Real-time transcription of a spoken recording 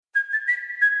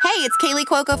Hey, it's Kaylee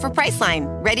Cuoco for Priceline.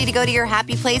 Ready to go to your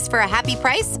happy place for a happy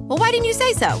price? Well, why didn't you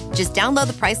say so? Just download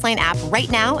the Priceline app right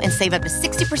now and save up to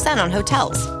 60% on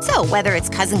hotels. So whether it's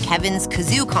Cousin Kevin's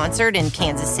Kazoo Concert in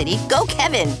Kansas City, go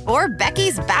Kevin, or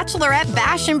Becky's Bachelorette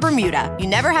Bash in Bermuda, you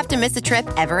never have to miss a trip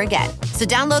ever again. So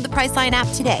download the Priceline app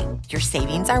today. Your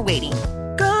savings are waiting.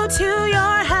 Go to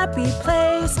your happy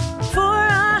place for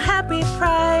a happy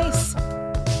price.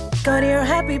 Go to your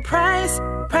happy price,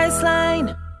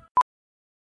 Priceline.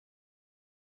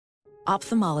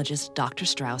 Ophthalmologist Dr.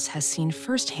 Strauss has seen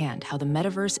firsthand how the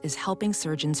metaverse is helping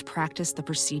surgeons practice the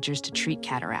procedures to treat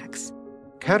cataracts.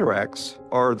 Cataracts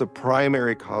are the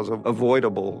primary cause of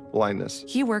avoidable blindness.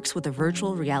 He works with a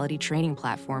virtual reality training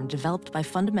platform developed by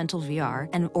Fundamental VR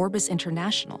and Orbis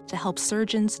International to help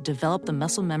surgeons develop the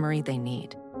muscle memory they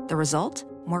need. The result?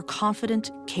 More confident,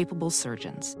 capable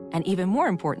surgeons. And even more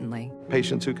importantly,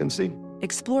 patients who can see.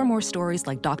 Explore more stories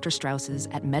like Dr. Strauss's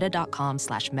at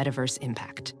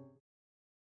meta.com/metaverseimpact.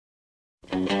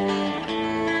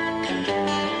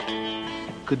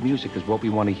 Good music is what we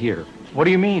want to hear. What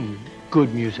do you mean,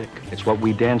 good music? It's what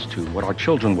we dance to, what our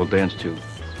children will dance to.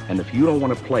 And if you don't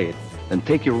want to play it, then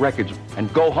take your records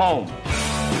and go home.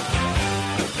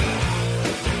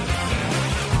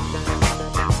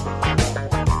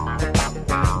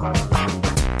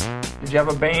 Did you have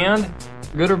a band?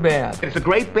 Good or bad? It's a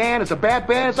great band. It's a bad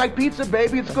band. It's like pizza,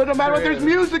 baby. It's good no matter what. There's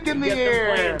music in the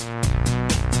air.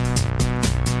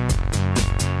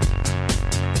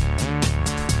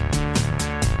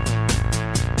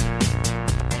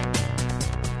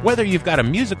 Whether you've got a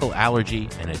musical allergy,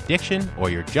 an addiction,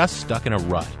 or you're just stuck in a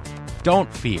rut,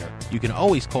 don't fear. You can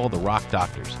always call the Rock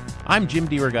Doctors. I'm Jim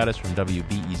DeRogatis from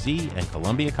WBEZ and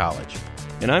Columbia College.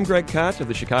 And I'm Greg Kotz of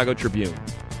the Chicago Tribune.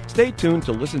 Stay tuned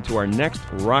to listen to our next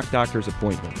Rock Doctors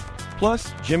appointment.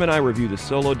 Plus, Jim and I review the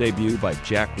solo debut by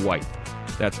Jack White.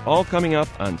 That's all coming up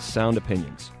on Sound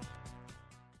Opinions.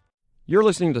 You're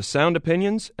listening to Sound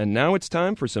Opinions, and now it's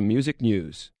time for some music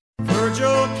news.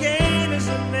 Virgil Kane is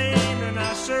a name, and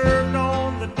I served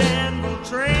on the Danville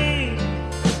train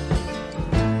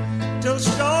till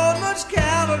Stoneman's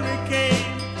cavalry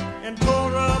came and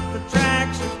tore up the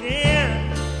tracks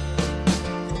again.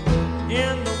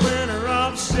 In the winter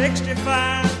of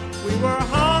 '65, we were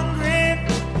hungry,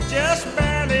 just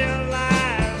barely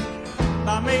alive.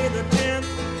 By May the 10th,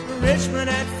 Richmond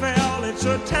had fell. It's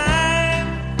a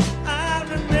time I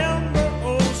remember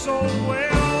oh so well.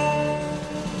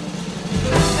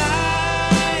 The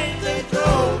night they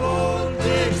drove old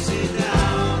Dixie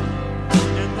down,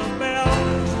 and the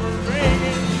bells were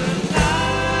ringing. The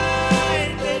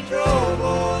night they drove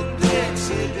old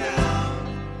Dixie down.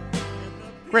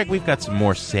 Greg, we've got some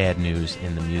more sad news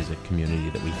in the music community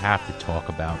that we have to talk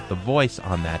about. The voice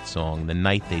on that song, The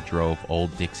Night They Drove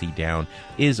Old Dixie Down,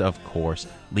 is, of course,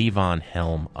 Levon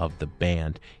Helm of the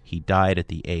band. He died at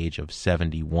the age of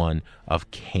 71 of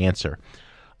cancer.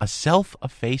 A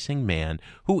self-effacing man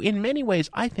who in many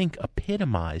ways I think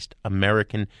epitomized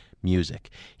American music.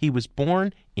 He was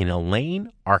born in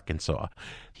Elaine, Arkansas.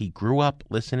 He grew up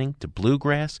listening to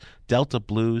bluegrass, Delta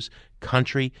blues,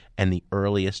 country, and the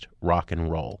earliest rock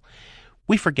and roll.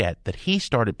 We forget that he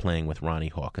started playing with Ronnie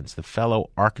Hawkins, the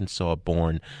fellow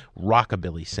Arkansas-born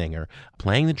rockabilly singer,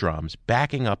 playing the drums,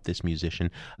 backing up this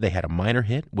musician. They had a minor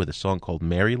hit with a song called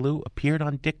Mary Lou, appeared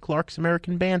on Dick Clark's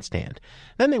American Bandstand.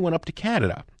 Then they went up to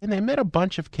Canada, and they met a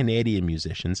bunch of Canadian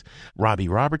musicians, Robbie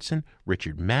Robertson,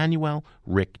 Richard Manuel,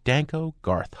 Rick Danko,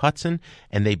 Garth Hudson,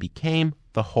 and they became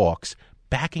the Hawks,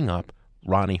 backing up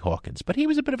Ronnie Hawkins. But he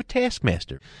was a bit of a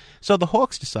taskmaster. So the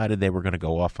Hawks decided they were going to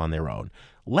go off on their own,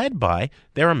 led by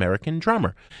their American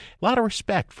drummer. A lot of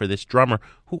respect for this drummer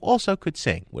who also could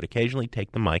sing, would occasionally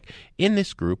take the mic in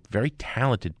this group, very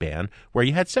talented band, where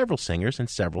you had several singers and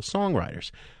several songwriters.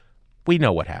 We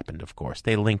know what happened, of course.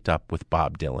 They linked up with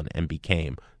Bob Dylan and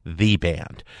became the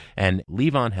band. And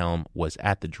Levon Helm was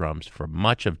at the drums for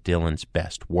much of Dylan's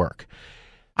best work.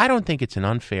 I don't think it's an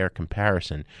unfair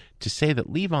comparison to say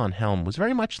that Levon Helm was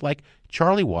very much like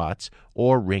Charlie Watts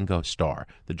or Ringo Starr,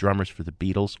 the drummers for the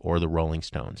Beatles or the Rolling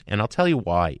Stones. And I'll tell you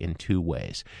why in two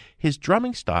ways. His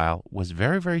drumming style was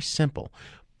very, very simple,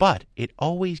 but it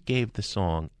always gave the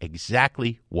song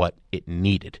exactly what it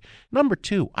needed. Number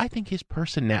two, I think his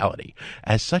personality,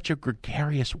 as such a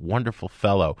gregarious, wonderful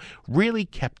fellow, really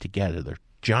kept together the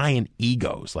giant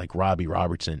egos like Robbie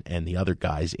Robertson and the other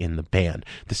guys in the band,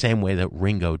 the same way that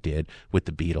Ringo did with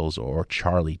the Beatles or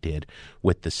Charlie did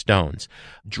with the Stones.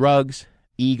 Drugs,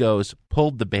 egos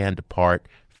pulled the band apart,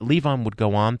 Levon would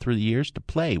go on through the years to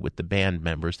play with the band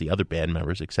members, the other band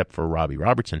members, except for Robbie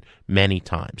Robertson, many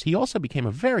times. He also became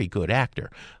a very good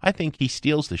actor. I think he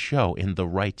steals the show in The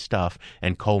Right Stuff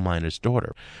and Coal Miner's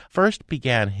Daughter. First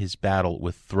began his battle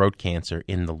with throat cancer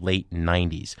in the late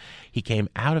 90s. He came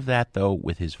out of that, though,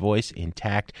 with his voice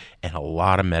intact and a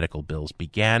lot of medical bills.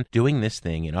 Began doing this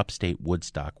thing in upstate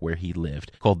Woodstock, where he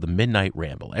lived, called the Midnight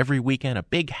Ramble. Every weekend, a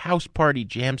big house party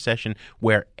jam session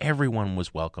where everyone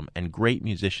was welcome, and great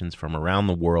musicians from around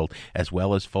the world, as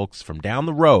well as folks from down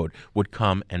the road, would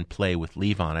come and play with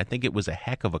Levon. I think it was a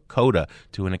heck of a coda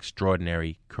to an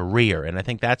extraordinary career, and I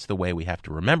think that's the way we have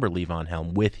to remember Levon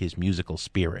Helm, with his musical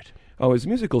spirit. Oh, his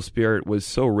musical spirit was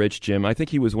so rich, Jim. I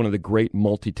think he was one of the great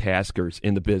multitaskers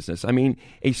in the business. I mean,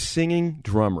 a singing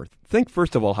drummer. Think,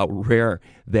 first of all, how rare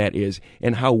that is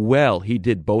and how well he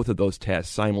did both of those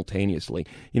tasks simultaneously.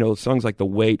 You know, songs like The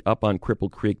Weight, Up on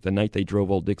Cripple Creek, The Night They Drove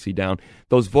Old Dixie Down,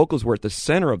 those vocals were at the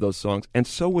center of those songs, and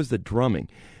so was the drumming.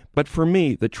 But for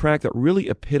me, the track that really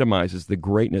epitomizes the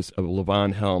greatness of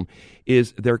Levon Helm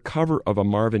is their cover of a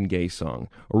Marvin Gaye song,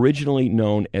 originally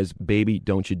known as Baby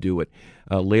Don't You Do It,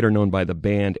 later known by the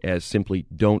band as simply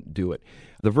Don't Do It.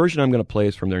 The version I'm going to play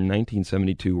is from their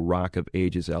 1972 Rock of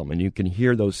Ages album, and you can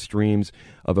hear those streams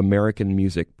of American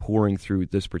music pouring through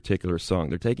this particular song.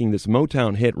 They're taking this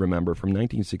Motown hit, remember, from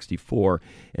 1964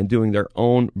 and doing their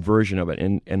own version of it.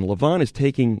 And Levon is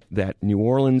taking that New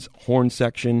Orleans horn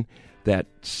section, that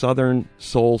southern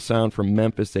soul sound from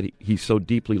Memphis that he so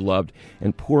deeply loved,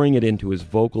 and pouring it into his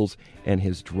vocals and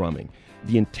his drumming.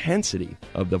 The intensity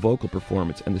of the vocal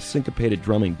performance and the syncopated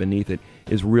drumming beneath it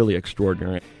is really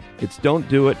extraordinary. It's Don't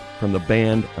Do It from the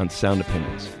band on Sound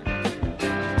Opinions.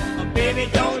 Oh, baby,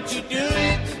 don't you do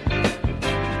it.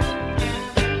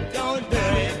 Don't do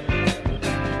it.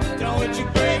 Don't you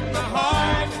break my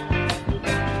heart.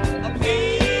 Oh,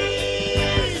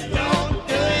 please, don't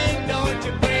do it. Don't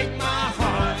you break my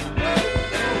heart.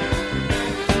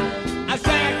 I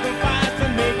sacrifice to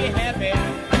make you happy.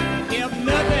 If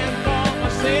nothing for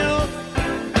myself.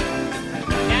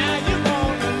 Now you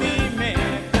wanna leave me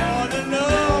for the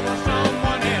love of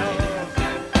someone else.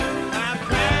 My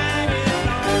pride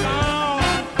is all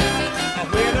gone.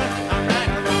 Whether I'm right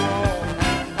or wrong,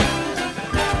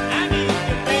 I need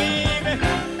you, baby,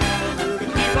 to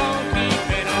keep on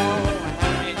keeping on.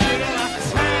 And you know I'm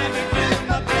trying to do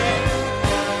my best.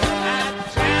 I'm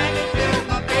trying to do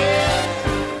my best.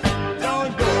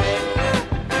 Don't do it.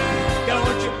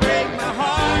 Don't you break my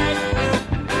heart.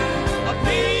 Oh,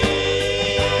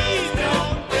 please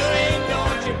don't do it.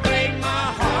 Don't you break my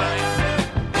heart.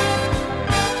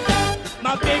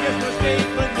 My biggest mistake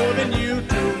was loving you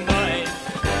too much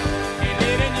and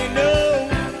letting you know.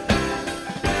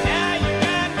 Now you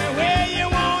got me where you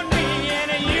want me and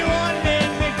you won't let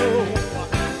me go.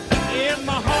 If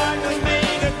my heart was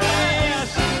made of glass,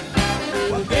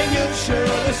 well then you'll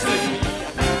surely see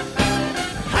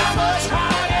how much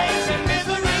heartaches and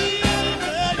misery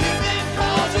you've been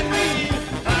causing me.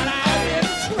 But I've been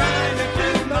trying to do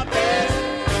my best.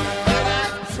 But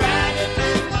I'm trying to do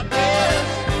my best.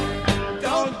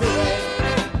 Don't do it.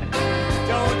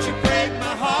 Don't you break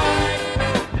my heart.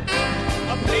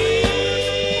 Oh,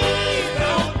 please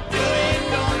don't do it.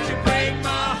 Don't you break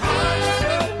my heart.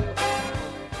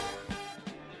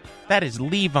 That is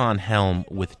Levon Helm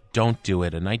with Don't Do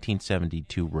It, a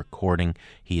 1972 recording.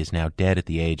 He is now dead at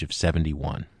the age of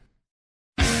 71.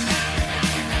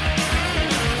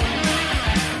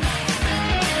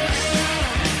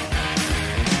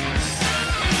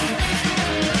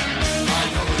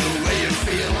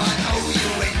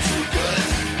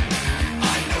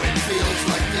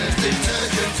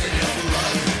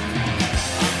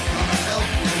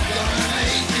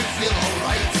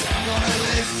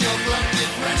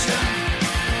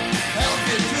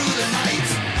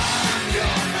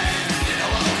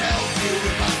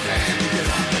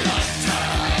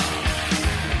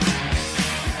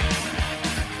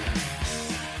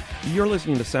 You're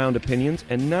listening to Sound Opinions,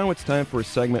 and now it's time for a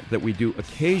segment that we do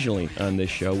occasionally on this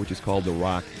show, which is called The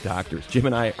Rock Doctors. Jim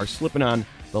and I are slipping on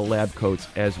the lab coats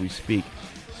as we speak.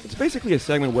 It's basically a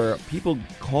segment where people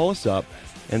call us up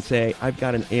and say, I've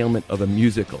got an ailment of a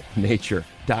musical nature.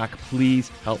 Doc, please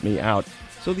help me out.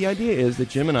 So the idea is that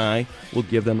Jim and I will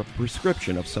give them a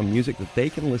prescription of some music that they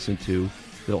can listen to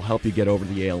that'll help you get over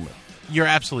the ailment. You're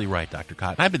absolutely right, Dr.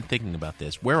 Cotton. I've been thinking about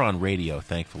this. We're on radio,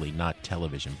 thankfully, not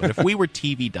television. But if we were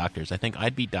TV doctors, I think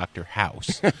I'd be Dr.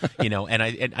 House. And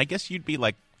I guess you'd be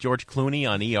like George Clooney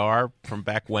on ER from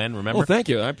back when, remember? Well, thank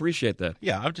you. I appreciate that.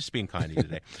 Yeah, I'm just being kind to you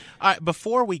today.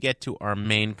 Before we get to our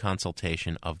main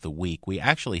consultation of the week, we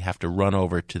actually have to run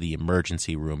over to the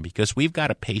emergency room because we've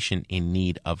got a patient in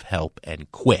need of help,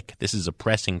 and quick. This is a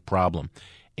pressing problem.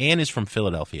 Anne is from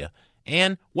Philadelphia.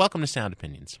 Anne, welcome to Sound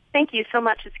Opinions. Thank you so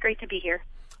much. It's great to be here.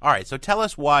 All right, so tell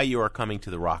us why you are coming to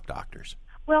the Rock Doctors.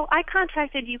 Well, I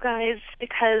contacted you guys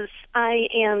because I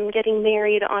am getting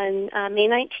married on May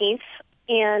 19th,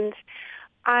 and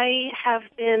I have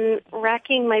been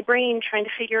racking my brain trying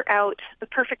to figure out the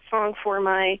perfect song for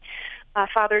my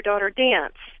father-daughter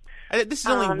dance. This is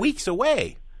only weeks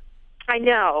away. I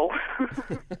know,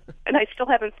 and I still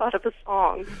haven't thought of a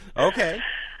song. Okay.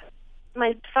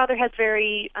 My father has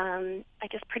very,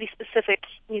 pretty specific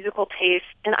musical taste,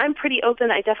 and I'm pretty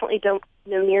open. I definitely don't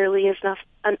know nearly as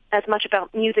much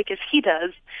about music as he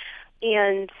does.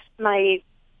 And my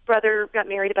brother got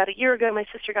married about a year ago. My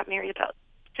sister got married about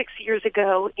 6 years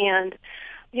ago, and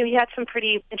he had some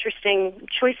pretty interesting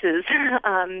choices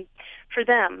for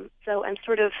them. So I'm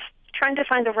sort of trying to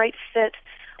find the right fit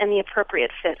and the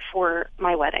appropriate fit for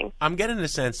my wedding. I'm getting the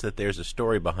sense that there's a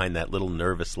story behind that little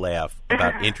nervous laugh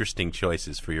about interesting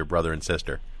choices for your brother and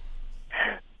sister.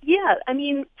 Yeah,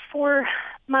 for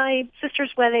my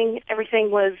sister's wedding,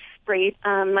 everything was great.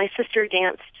 My sister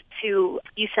danced to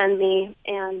You Send Me,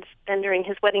 and then during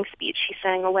his wedding speech, he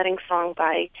sang a wedding song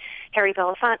by Harry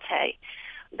Belafonte.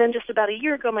 Then just about a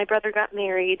year ago, my brother got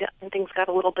married, and things got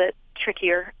a little bit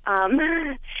trickier.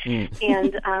 And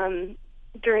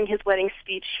during his wedding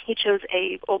speech, he chose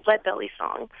a old Lead Belly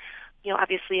song.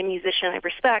 Obviously a musician I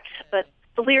respect, but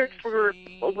the lyrics were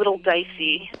a little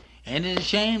dicey. Ain't it a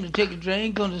shame to take a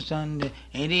drink on a Sunday?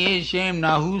 Ain't it a shame?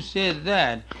 Now who said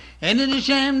that? Ain't it a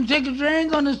shame to take a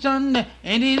drink on a Sunday?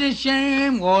 Ain't it a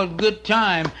shame? Oh, it's a good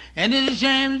time. Ain't it a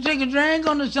shame to take a drink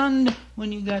on a Sunday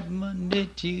when you got Monday,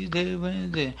 Tuesday,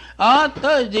 Wednesday,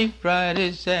 Thursday,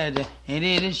 Friday, Saturday? Ain't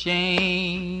it a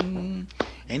shame?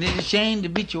 Ain't it a shame to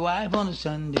beat your wife on a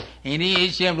Sunday? Ain't it a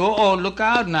shame? Oh, look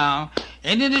out now.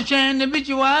 Ain't it a shame to beat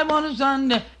your wife on a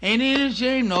Sunday? Ain't it a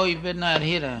shame? No, you better not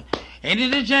hit her. Ain't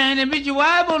it a shame to beat your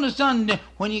wife on a Sunday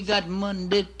when you got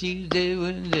Monday, Tuesday,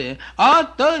 Wednesday,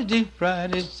 Thursday,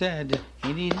 Friday, Saturday?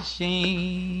 Ain't it a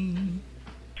shame?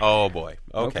 Oh, boy.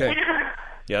 Okay.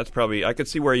 Yeah, that's probably, I could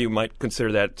see where you might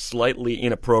consider that slightly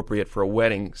inappropriate for a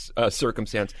wedding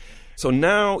circumstance. So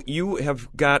now you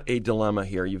have got a dilemma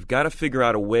here. You've got to figure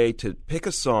out a way to pick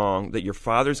a song that your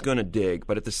father's going to dig,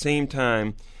 but at the same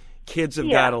time, kids have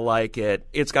got to like it.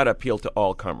 It's got to appeal to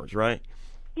all comers, right?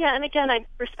 Yeah, and again, I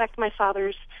respect my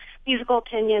father's musical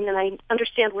opinion, and I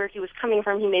understand where he was coming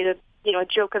from. He made a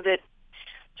joke of it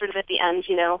sort of at the end,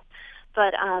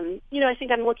 But, I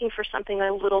think I'm looking for something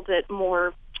a little bit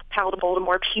more palatable to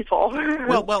more people.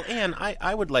 Well, Anne,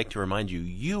 I would like to remind you,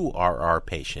 you are our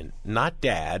patient, not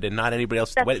Dad and not anybody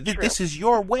else. This is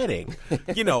your wedding.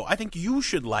 I think you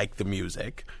should like the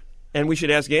music. And we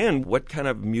should ask Anne, what kind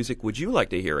of music would you like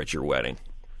to hear at your wedding?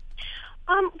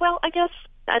 Well, I guess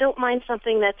I don't mind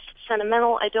something that's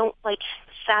sentimental. I don't like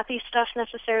sappy stuff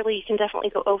necessarily. You can definitely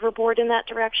go overboard in that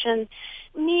direction.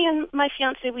 Me and my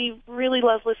fiancé, we really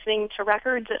love listening to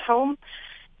records at home,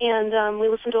 and we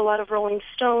listen to a lot of Rolling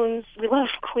Stones. We love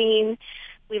Queen.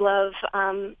 We love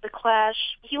The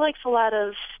Clash. He likes a lot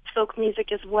of folk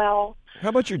music as well. How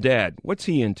about your dad? What's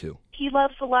he into? He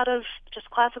loves a lot of just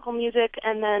classical music,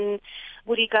 and then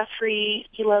Woody Guthrie.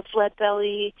 He loves Lead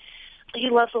Belly. He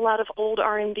loves a lot of old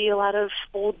R&B, a lot of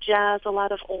old jazz, a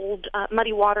lot of old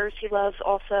Muddy Waters he loves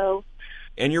also.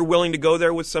 And you're willing to go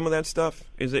there with some of that stuff?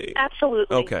 Is it?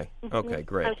 Absolutely. Okay. Okay,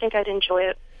 great. I think I'd enjoy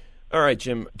it. All right,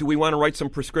 Jim, do we want to write some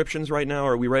prescriptions right now?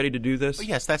 Are we ready to do this? Well,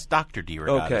 yes, that's Dr.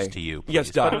 DeRogatis to you. Please.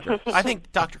 Yes, Doctor. I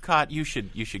think, Dr. Cott, you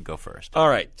should go first. All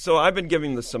right, so I've been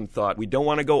giving this some thought. We don't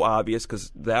want to go obvious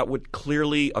because that would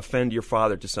clearly offend your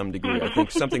father to some degree. I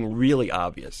think something really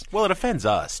obvious. Well, it offends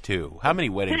us, too. How many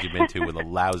weddings have you been to with a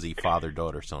lousy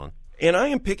father-daughter song? And I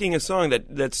am picking a song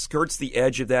that skirts the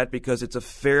edge of that because it's a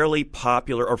fairly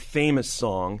popular or famous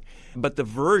song. But the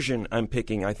version I'm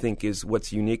picking, I think, is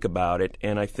what's unique about it,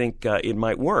 and I think it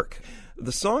might work.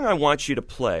 The song I want you to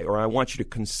play, or I want you to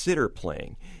consider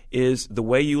playing, is The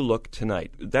Way You Look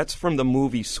Tonight. That's from the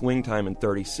movie Swing Time in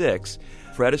 '36.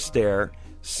 Fred Astaire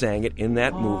sang it in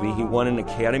that movie. He won an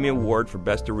Academy Award for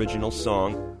Best Original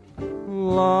Song.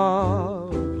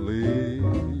 Lovely,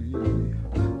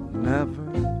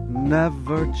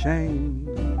 never change.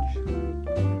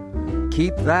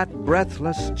 Keep that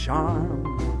breathless charm.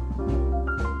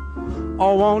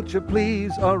 Oh, won't you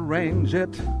please arrange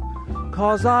it?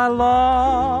 'Cause I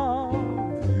love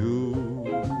you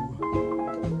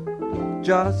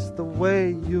just the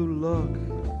way you look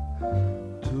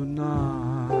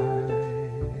tonight.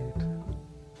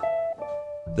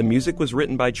 The music was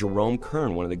written by Jerome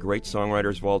Kern, one of the great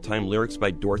songwriters of all time. Lyrics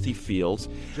by Dorothy Fields.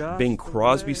 Bing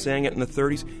Crosby sang it in the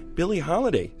 30s. Billie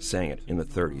Holiday sang it in the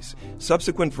 30s.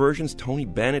 Subsequent versions, Tony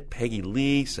Bennett, Peggy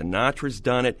Lee, Sinatra's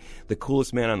done it. The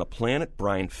Coolest Man on the Planet,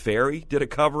 Brian Ferry, did a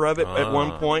cover of it at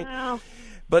one point. Wow.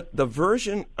 But the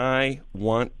version I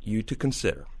want you to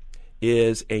consider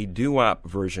is a doo-wop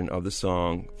version of the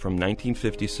song from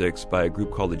 1956 by a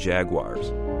group called the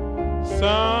Jaguars.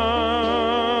 Someday,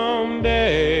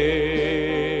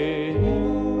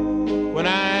 when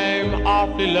I'm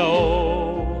awfully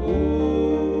low,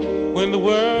 when the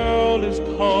world is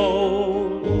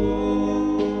cold,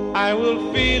 I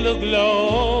will feel a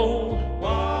glow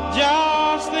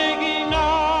just thinking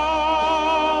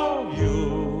of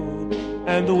you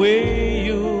and the way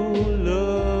you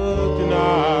look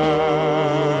tonight.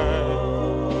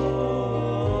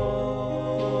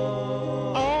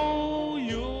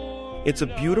 It's a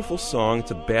beautiful song.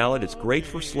 It's a ballad. It's great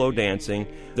for slow dancing.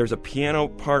 There's a piano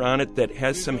part on it that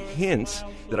has some hints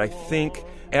that I think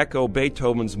echo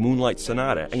Beethoven's Moonlight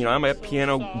Sonata. You know, I'm a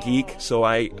piano geek, so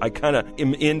I kind of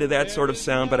am into that sort of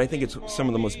sound, but I think it's some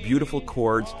of the most beautiful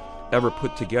chords ever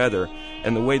put together.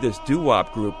 And the way this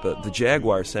doo-wop group, the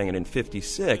Jaguars, sang it in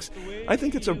 56, I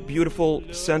think it's a beautiful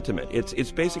sentiment.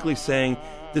 It's basically saying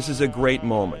this is a great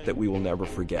moment that we will never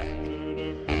forget.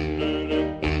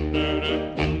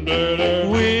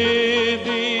 With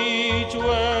each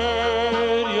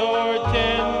word your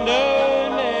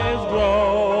tenderness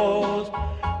grows,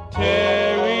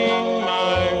 tearing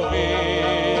my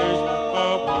fears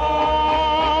apart,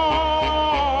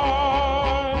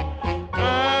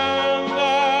 and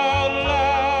the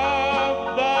laugh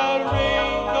that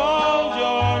wrinkles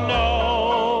your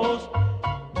nose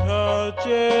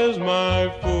touches my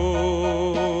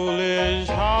foolish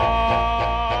heart.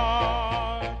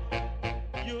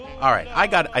 All right, I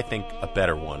got, I think, a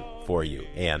better one for you,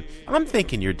 Ann. I'm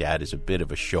thinking your dad is a bit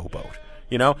of a showboat.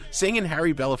 You know, singing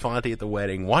Harry Belafonte at the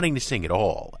wedding, wanting to sing it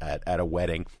all at a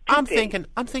wedding. I'm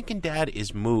thinking Dad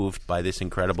is moved by this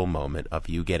incredible moment of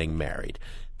you getting married.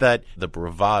 That the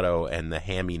bravado and the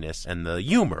hamminess and the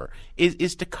humor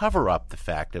is to cover up the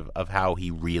fact of how he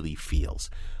really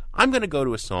feels. I'm going to go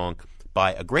to a song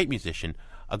by a great musician,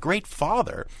 a great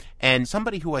father, and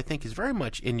somebody who I think is very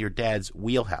much in your dad's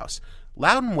wheelhouse,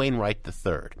 Loudon Wainwright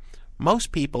III.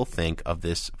 Most people think of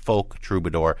this folk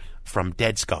troubadour from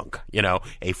Dead Skunk, you know,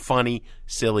 a funny,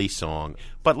 silly song.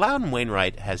 But Loudon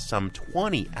Wainwright has some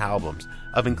 20 albums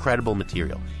of incredible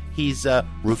material. He's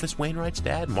Rufus Wainwright's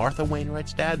dad, Martha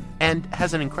Wainwright's dad, and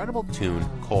has an incredible tune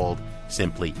called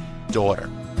simply Daughter.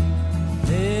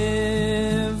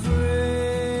 Everything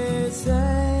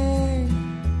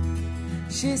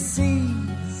she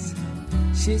sees,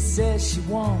 she says she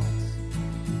wants.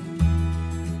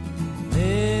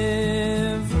 Everything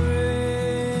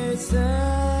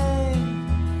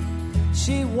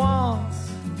she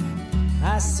wants,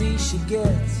 I see she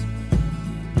gets.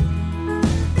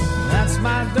 That's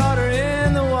my daughter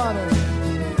in the water.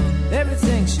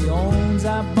 Everything she owns,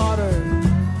 I bought her.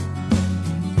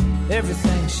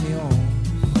 Everything she owns.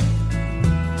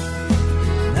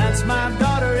 That's my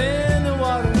daughter in the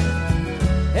water.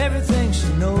 Everything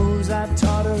she knows, I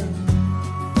taught her.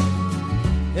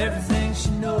 Everything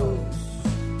she knows.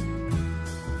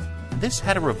 This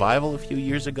had a revival a few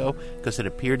years ago because it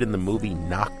appeared in the movie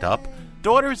Knocked Up.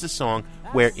 Daughter is a song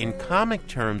where, in comic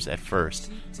terms at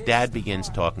first, Dad begins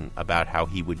talking about how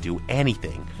he would do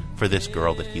anything for this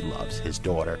girl that he loves, his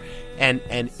daughter. And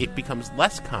it becomes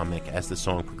less comic as the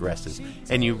song progresses.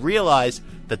 And you realize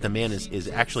that the man is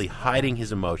actually hiding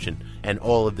his emotion, and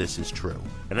all of this is true.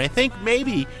 And I think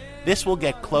maybe this will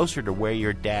get closer to where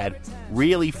your dad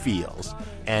really feels.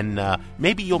 And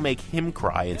maybe you'll make him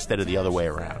cry instead of the other way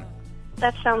around.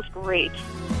 That sounds great.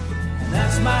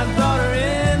 That's my daughter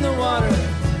in the water.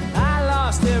 I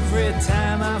lost every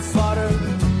time I fought her.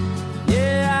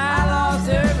 Yeah, I lost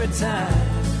every time.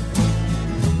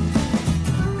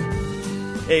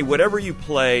 Hey, whatever you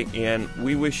play, and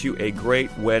we wish you a great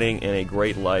wedding and a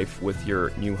great life with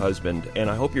your new husband. And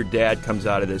I hope your dad comes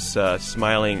out of this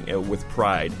smiling with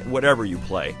pride, whatever you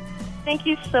play. Thank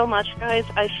you so much, guys.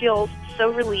 I feel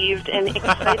so relieved and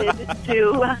excited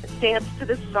to dance to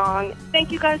this song. Thank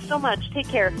you guys so much. Take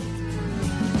care.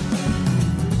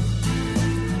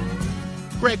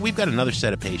 Greg, we've got another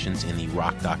set of patients in the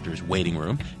Rock Doctor's waiting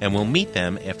room, and we'll meet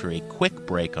them after a quick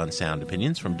break on Sound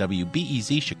Opinions from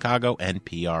WBEZ Chicago and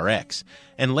PRX.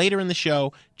 And later in the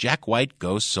show, Jack White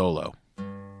goes solo.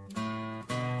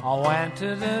 I went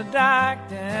to the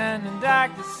doctor, and the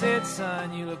doctor said,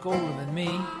 son, you look older than me,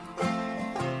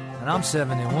 and I'm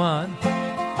 71.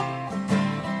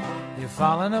 You're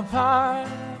falling apart,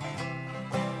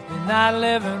 you're not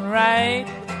living right.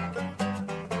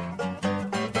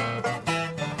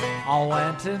 I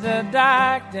went to the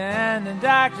doctor, and the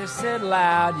doctor said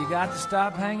loud, you got to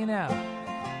stop hanging out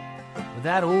with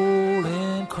that old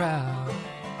in crowd.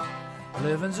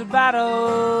 Living's a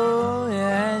battle,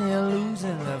 yeah, and you're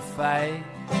losing the fight.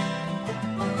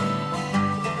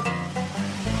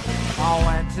 I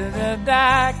went to the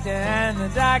doctor, and the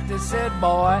doctor said,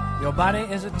 boy, your body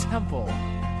is a temple,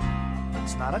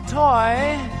 it's not a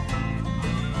toy.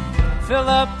 Fill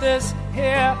up this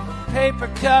here paper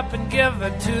cup and give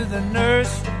it to the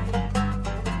nurse.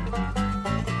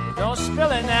 Don't spill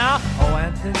it now. I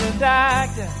went to the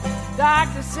doctor.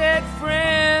 Doctor said,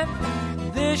 friend,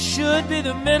 this should be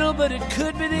the middle, but it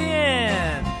could be the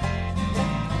end.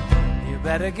 You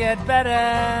better get better,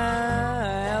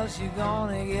 else you're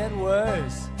gonna get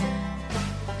worse.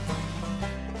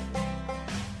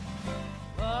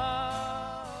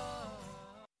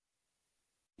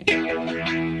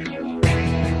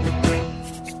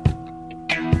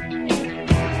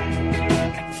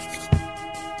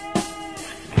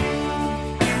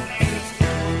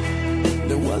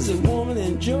 There was a woman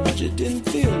in Georgia, didn't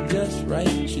feel just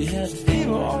right. She had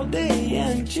fever all day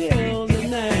and chills at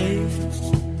night.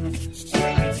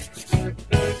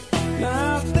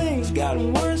 Now things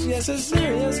gotten worse, yes, a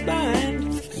serious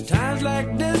bind. In times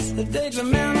like this, it takes a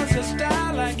man with a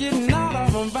style like getting out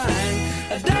of a bind.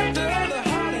 A doctor of the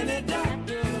heart and a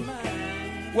doctor of the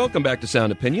mind. Welcome back to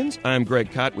Sound Opinions. I'm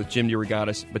Greg Kot with Jim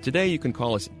DeRogatis, but today you can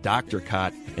call us Dr.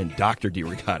 Kot and Dr.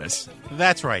 DeRogatis.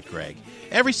 That's right, Greg.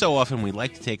 Every so often, we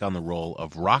like to take on the role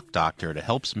of rock doctor to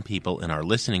help some people in our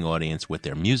listening audience with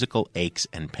their musical aches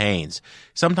and pains.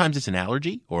 Sometimes it's an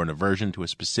allergy or an aversion to a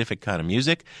specific kind of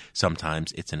music.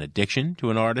 Sometimes it's an addiction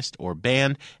to an artist or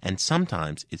band. And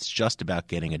sometimes it's just about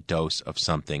getting a dose of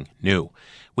something new.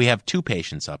 We have two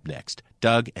patients up next,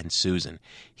 Doug and Susan.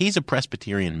 He's a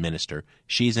Presbyterian minister,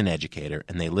 she's an educator,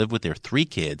 and they live with their 3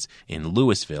 kids in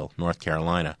Louisville, North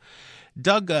Carolina.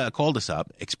 Doug called us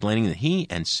up explaining that he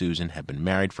and Susan have been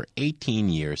married for 18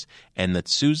 years and that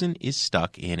Susan is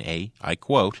stuck in a, I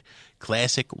quote,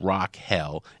 classic rock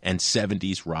hell and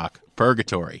 70s rock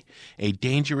purgatory. A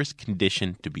dangerous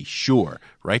condition to be sure.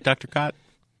 Right, Dr. Kot?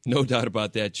 No doubt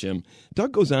about that, Jim.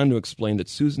 Doug goes on to explain that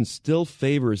Susan still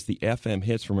favors the FM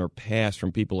hits from her past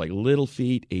from people like Little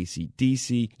Feat,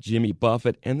 AC/DC, Jimmy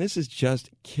Buffett, and this is just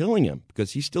killing him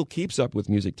because he still keeps up with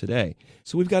music today.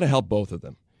 So we've got to help both of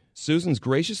them. Susan's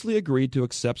graciously agreed to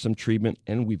accept some treatment,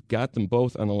 and we've got them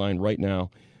both on the line right now.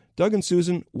 Doug and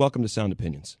Susan, welcome to Sound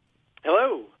Opinions.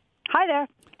 Hello. Hi there.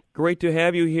 Great to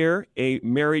have you here, a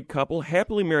married couple,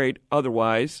 happily married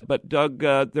otherwise. But, Doug,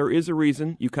 there is a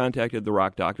reason you contacted the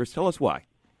Rock Doctors. Tell us why.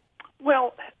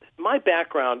 Well, my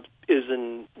background is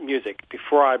in music.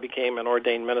 Before I became an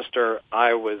ordained minister,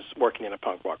 I was working in a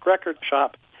punk rock record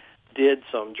shop, did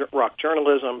some rock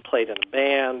journalism, played in a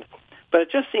band. But it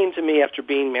just seemed to me after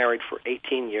being married for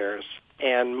 18 years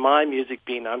and my music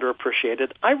being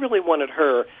underappreciated, I really wanted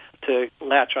her to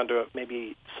latch onto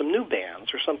maybe some new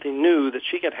bands or something new that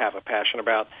she could have a passion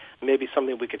about, maybe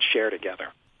something we could share together.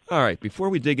 All right, before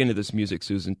we dig into this music,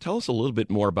 Susan, tell us a little bit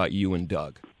more about you and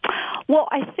Doug. Well,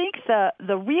 I think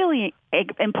the really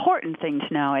important thing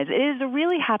to know is it is a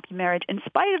really happy marriage in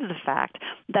spite of the fact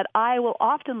that I will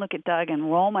often look at Doug and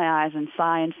roll my eyes and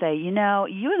sigh and say, you know,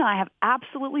 you and I have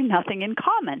absolutely nothing in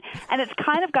common. And it's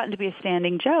kind of gotten to be a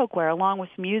standing joke where along with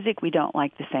music, we don't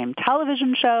like the same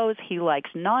television shows. He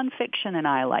likes nonfiction and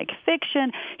I like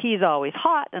fiction. He's always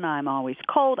hot and I'm always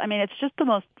cold. I mean, it's just the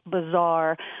most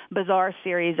bizarre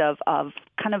series of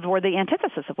kind of we're the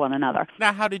antithesis of one another.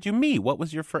 Now, how did you meet? What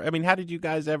was your first, how did you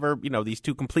guys ever, these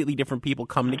two completely different people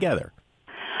come together?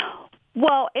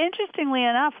 Well, interestingly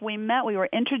enough, we were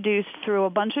introduced through a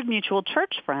bunch of mutual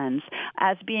church friends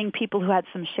as being people who had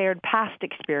some shared past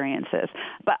experiences.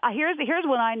 But here's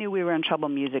when I knew we were in trouble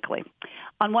musically.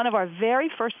 On one of our very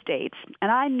first dates,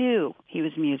 and I knew he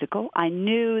was musical, I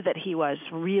knew that he was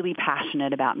really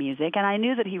passionate about music, and I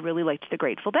knew that he really liked the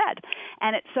Grateful Dead.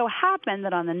 And it so happened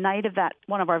that on the night of that,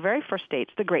 one of our very first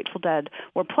dates, the Grateful Dead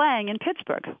were playing in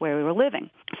Pittsburgh, where we were living.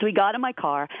 So we got in my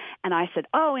car, and I said,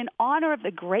 in honor of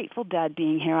the Grateful Dead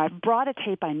being here, I've brought a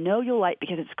tape I know you'll like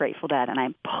because it's Grateful Dead. And I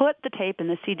put the tape in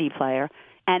the CD player.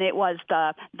 and it was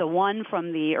the one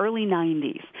from the early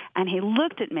 90s. And he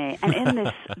looked at me, and in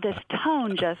this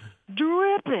tone just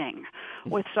dripping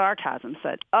with sarcasm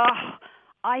said, "Oh,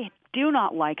 I do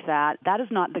not like that. That is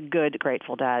not the good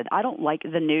Grateful Dead. I don't like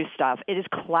the new stuff. It is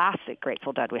classic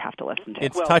Grateful Dead we have to listen to."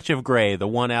 It's Touch of Grey, the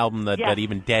one album that, Yes, that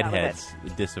even Deadheads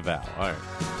disavow. All right.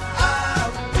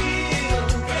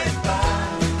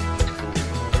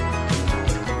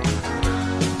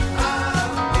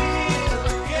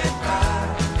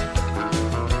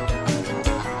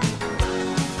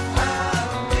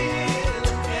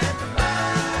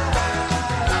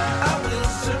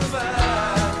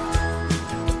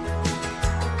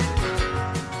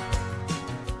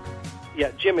 Yeah,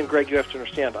 Jim and Greg, you have to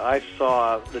understand, I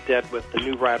saw the Dead with the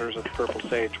New Riders of the Purple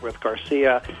Sage with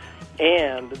Garcia,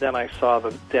 and then I saw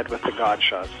the Dead with the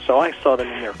Godshots. So I saw them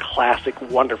in their classic,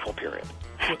 wonderful period.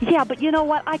 Yeah, but you know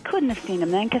what? I couldn't have seen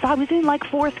them then because I was in like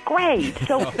 4th grade.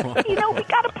 So, we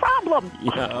got a problem.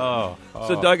 Yeah.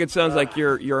 So, Doug, it sounds like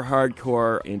you're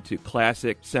hardcore into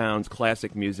classic sounds,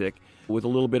 classic music, with a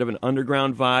little bit of an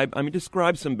underground vibe. I mean,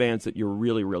 describe some bands that you're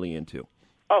really, really into.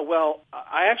 Oh, well,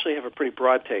 I actually have a pretty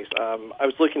broad taste. I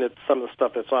was looking at some of the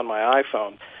stuff that's on my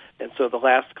iPhone, and so The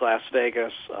Last Las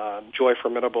Vegas, Joy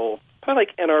Formidable, I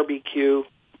like NRBQ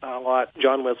a lot,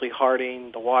 John Wesley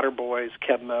Harding, The Waterboys,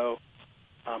 Keb Mo.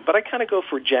 But I kind of go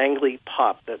for jangly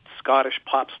pop, that Scottish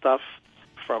pop stuff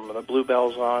from the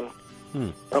Bluebells on.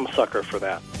 I'm a sucker for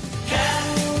that.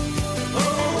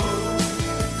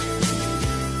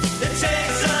 It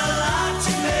takes a lot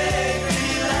to make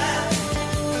me laugh.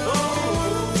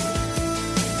 Oh,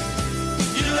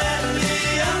 you let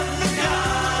me up the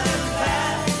garden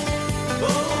path. Oh,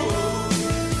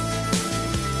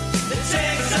 it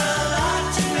takes a lot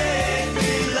to make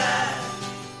me laugh.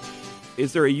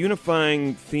 Is there a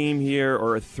unifying theme here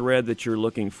or a thread that you're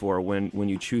looking for when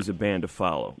you choose a band to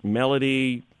follow?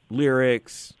 Melody,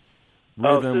 lyrics,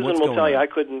 rhythm? Susan What's will going tell you on? I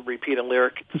couldn't repeat a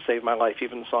lyric to save my life,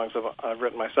 even the songs I've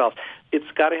written myself. It's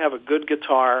got to have a good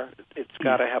guitar. It's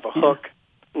got to have a hook.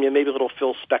 Maybe a little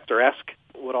Phil Spector-esque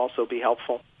would also be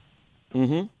helpful.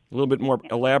 Mm-hmm. A little bit more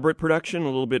elaborate production, a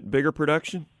little bit bigger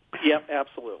production? Yep,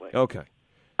 absolutely. Okay.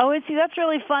 Oh, and see, that's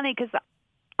really funny because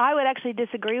I would actually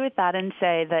disagree with that and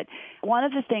say that one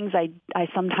of the things I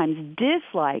sometimes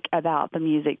dislike about the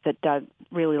music that Doug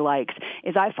really likes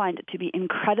is I find it to be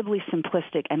incredibly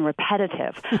simplistic and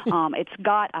repetitive. It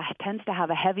tends to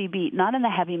have a heavy beat, not in the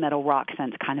heavy metal rock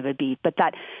sense kind of a beat, but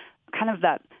that kind of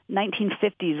that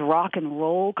 1950s rock and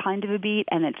roll kind of a beat,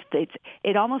 and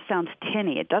it almost sounds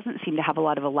tinny. It doesn't seem to have a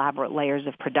lot of elaborate layers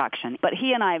of production. But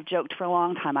he and I have joked for a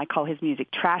long time. I call his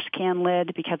music trash can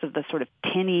lid because of the sort of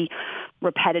tinny,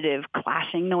 repetitive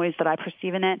clashing noise that I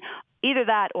perceive in it. Either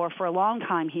that, or for a long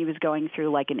time he was going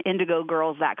through like an Indigo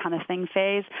Girls, that kind of thing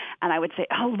phase, and I would say,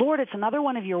 "Oh Lord, it's another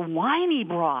one of your whiny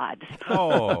broads."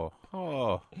 Oh.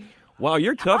 Wow,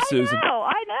 you're tough, Susan.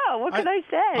 I know. What can I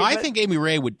say? I think Amy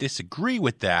Ray would disagree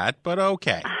with that, but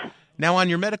okay. Now, on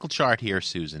your medical chart here,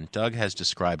 Susan, Doug has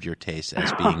described your taste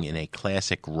as being in a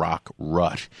classic rock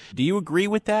rut. Do you agree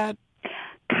with that?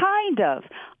 Kind of.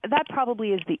 That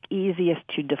probably is the easiest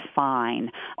to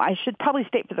define. I should probably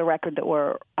state for the record that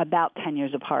we're about 10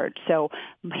 years apart. So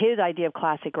his idea of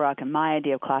classic rock and my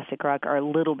idea of classic rock are a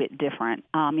little bit different.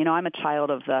 I'm a child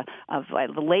of the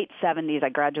late 70s. I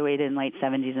graduated in late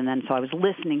 70s, and then so I was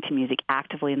listening to music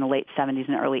actively in the late 70s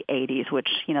and early 80s, which,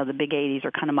 the big 80s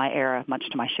are kind of my era, much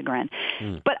to my chagrin.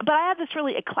 But I have this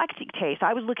really eclectic taste.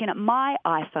 I was looking at my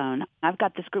iPhone. I've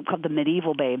got this group called the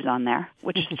Medieval Babes on there,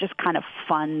 which is just kind of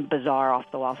fun, bizarre,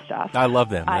 off-the-wall stuff. I love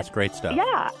them. That's great stuff.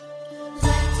 Yeah.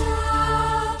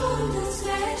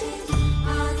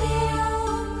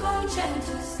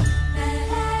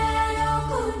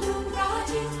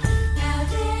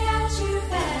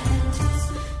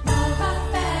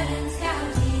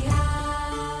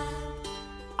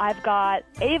 I've got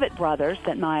Avett Brothers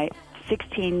that my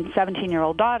 16,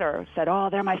 17-year-old daughter said, "Oh,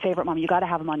 they're my favorite, Mom. You got to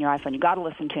have them on your iPhone. You got to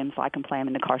listen to them so I can play them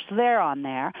in the car." So they're on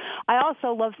there. I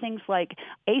also love things like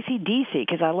AC/DC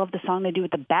because I love the song they do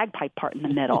with the bagpipe part in the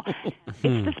middle. It's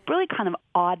this really kind of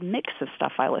odd mix of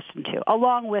stuff I listen to,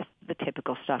 along with the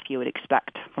typical stuff you would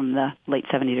expect from the late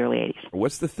 70s, early 80s.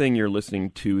 What's the thing you're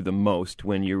listening to the most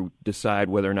when you decide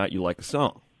whether or not you like a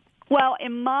song? Well,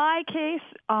 in my case,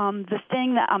 the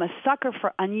thing that I'm a sucker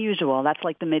for unusual, that's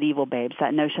like the medieval babes,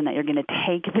 that notion that you're going to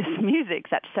take this music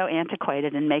that's so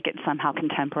antiquated and make it somehow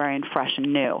contemporary and fresh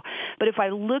and new. But if I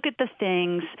look at the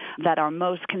things that are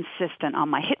most consistent on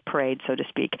my hit parade, so to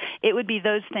speak, it would be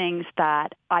those things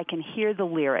that I can hear the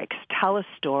lyrics, tell a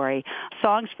story.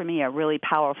 Songs for me are really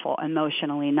powerful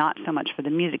emotionally, not so much for the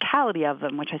musicality of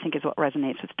them, which I think is what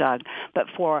resonates with Doug, but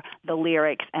for the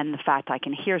lyrics and the fact I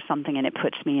can hear something and it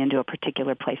puts me into a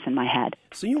particular place in my head.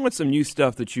 So you want some new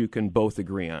stuff that you can both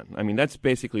agree on. I mean, that's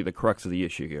basically the crux of the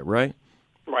issue here, right?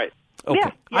 Right. Okay.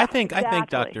 Yeah, I think, exactly.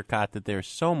 Dr. Cott, that there's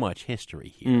so much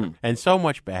history here and so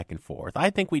much back and forth. I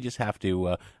think we just have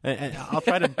to. And I'll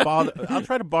try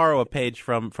to borrow a page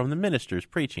from the minister's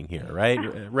preaching here, right,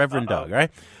 Reverend Doug.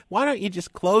 Right? Why don't you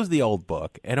just close the old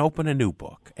book and open a new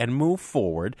book and move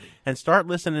forward and start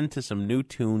listening to some new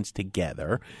tunes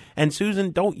together? And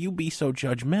Susan, don't you be so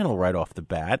judgmental right off the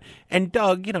bat. And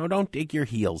Doug, don't dig your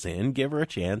heels in. Give her a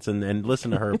chance and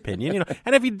listen to her opinion.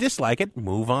 And if you dislike it,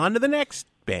 move on to the next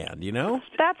band,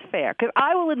 That's fair, because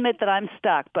I will admit that I'm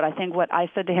stuck, but I think what I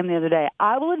said to him the other day,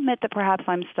 I will admit that perhaps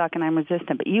I'm stuck and I'm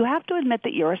resistant, but you have to admit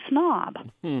that you're a snob.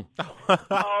 You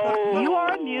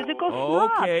are a musical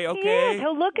snob. Okay. He is.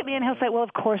 He'll look at me and he'll say, well,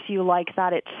 of course you like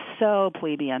that. It's so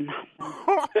plebeian.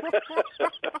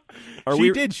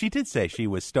 She did say she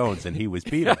was Stones and he was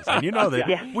Beatles, and you know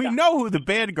that we know who the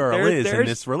bad girl is in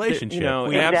this relationship.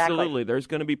 Exactly. Absolutely. There's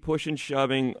going to be push and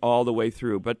shoving all the way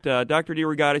through. But Dr.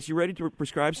 DeRogatis, you ready to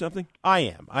prescribe something? I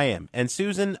am. And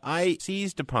Susan, I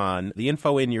seized upon the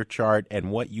info in your chart and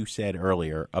what you said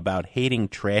earlier about hating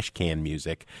trash can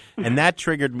music, and that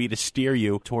triggered me to steer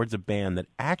you towards a band that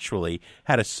actually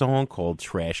had a song called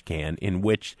Trash Can in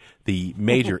which the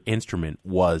major instrument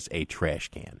was a trash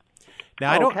can.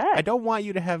 Now, I don't want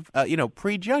you to have,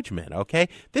 prejudgment, okay?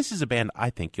 This is a band I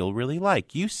think you'll really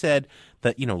like. You said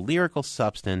that, lyrical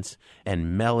substance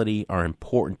and melody are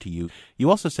important to you. You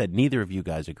also said neither of you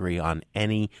guys agree on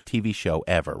any TV show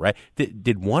ever, right?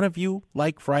 Did one of you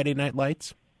like Friday Night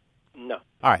Lights? No.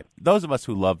 All right. Those of us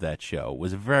who love that show,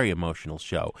 was a very emotional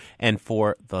show. And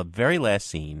for the very last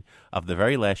scene of the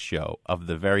very last show of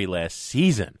the very last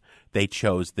season, they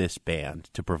chose this band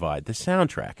to provide the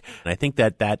soundtrack. And I think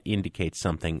that indicates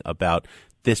something about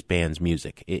this band's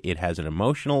music. It has an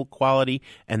emotional quality,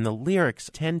 and the lyrics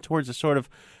tend towards a sort of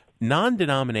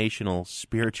non-denominational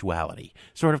spirituality,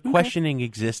 sort of questioning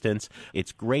existence.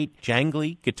 It's great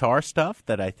jangly guitar stuff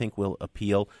that I think will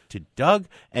appeal to Doug,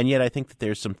 and yet I think that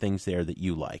there's some things there that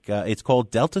you like. It's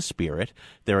called Delta Spirit.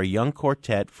 They're a young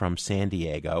quartet from San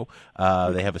Diego.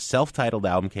 They have a self-titled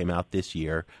album came out this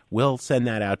year. We'll send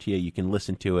that out to you. You can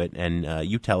listen to it, and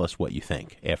you tell us what you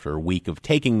think after a week of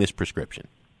taking this prescription.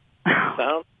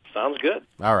 Sounds good.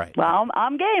 All right. Well,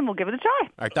 I'm game. We'll give it a try. All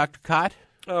right, Dr. Cott?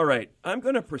 All right. I'm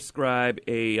going to prescribe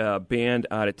a band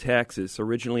out of Texas,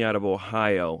 originally out of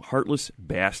Ohio, Heartless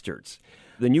Bastards.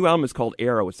 The new album is called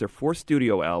Arrow. It's their fourth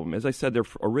studio album. As I said, they're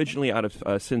originally out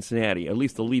of Cincinnati. At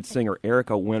least the lead singer,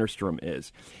 Erica Wennerstrom,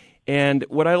 is. And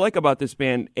what I like about this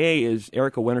band, A, is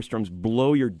Erica Wennerstrom's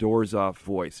blow-your-doors-off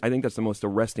voice. I think that's the most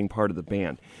arresting part of the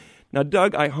band. Now,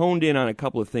 Doug, I honed in on a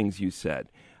couple of things you said.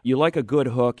 You like a good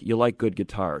hook. You like good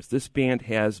guitars. This band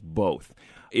has both.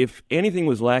 If anything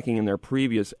was lacking in their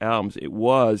previous albums, it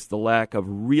was the lack of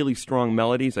really strong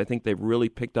melodies. I think they've really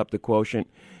picked up the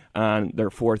quotient on their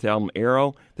fourth album, Arrow.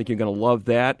 I think you're going to love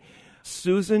that.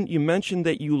 Susan, you mentioned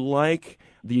that you like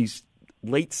these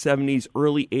late 70s,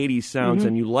 early 80s sounds,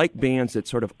 and you like bands that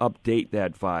sort of update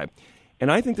that vibe.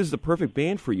 And I think this is the perfect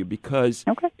band for you because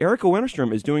Erica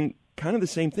Wennerstrom is doing kind of the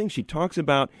same thing. She talks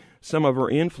about some of her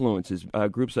influences,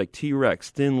 groups like T-Rex,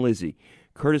 Thin Lizzy,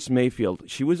 Curtis Mayfield.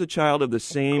 She was a child of the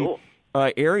same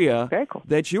area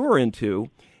that you were into,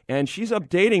 and she's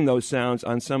updating those sounds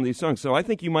on some of these songs. So I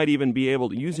think you might even be able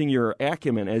to, using your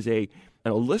acumen as a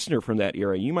listener from that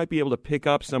era, you might be able to pick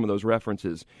up some of those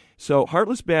references. So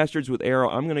Heartless Bastards with Arrow,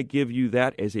 I'm going to give you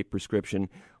that as a prescription.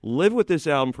 Live with this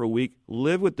album for a week,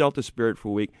 live with Delta Spirit for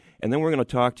a week, and then we're going to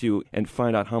talk to you and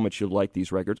find out how much you like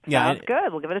these records. Yeah, sounds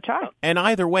good. We'll give it a try. And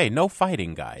either way, no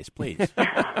fighting, guys, please.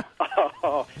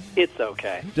 Oh, it's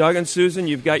okay. Doug and Susan,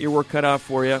 you've got your work cut out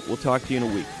for you. We'll talk to you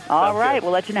in a week. All right.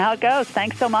 We'll let you know how it goes.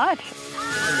 Thanks so much.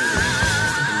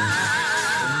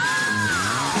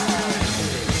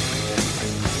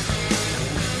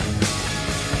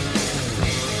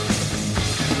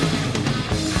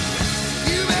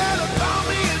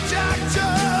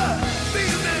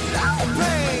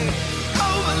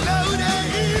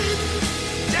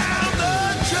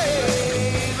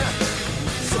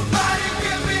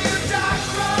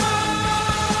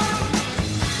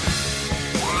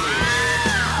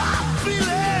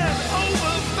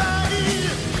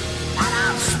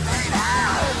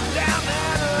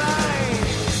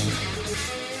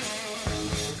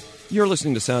 You're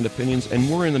listening to Sound Opinions, and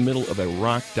we're in the middle of a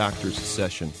Rock Doctors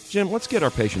session. Jim, let's get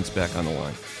our patients back on the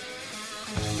line.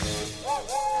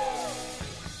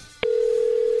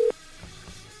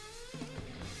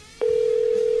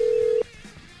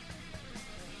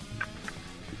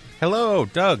 Hello,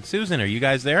 Doug, Susan, are you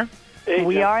guys there? Hey,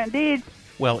 we are indeed.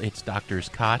 Well, it's Doctors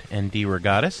Cott and D.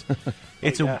 Regattas.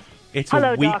 It's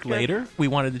Hello, a week doctor. later. We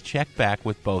wanted to check back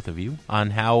with both of you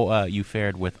on how you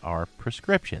fared with our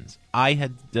prescriptions. I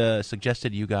had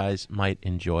suggested you guys might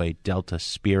enjoy Delta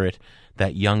Spirit,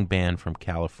 that young band from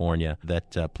California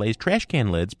that plays trash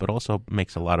can lids but also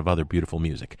makes a lot of other beautiful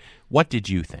music. What did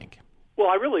you think? Well,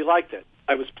 I really liked it.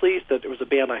 I was pleased that it was a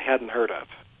band I hadn't heard of,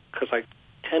 because I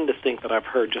tend to think that I've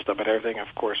heard just about everything.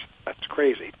 Of course, that's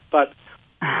crazy. But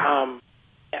I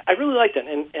really liked it,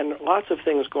 and lots of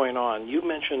things going on. You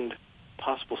mentioned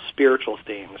possible spiritual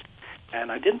themes,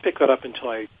 and I didn't pick that up until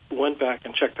I went back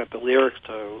and checked out the lyrics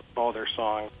to all their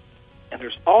songs. And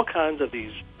there's all kinds of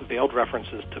these veiled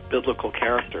references to biblical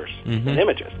characters and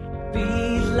images.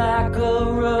 Be like a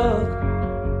rug,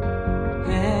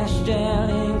 hashed down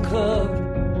and clubbed,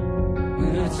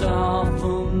 when it's all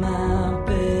for my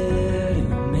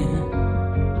betterment.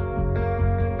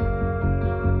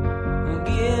 I'll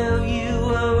give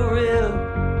you a rib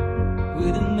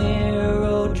with a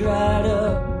marrow dried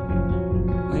up.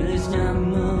 Well, it's not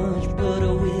much but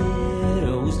a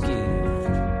widow's gift.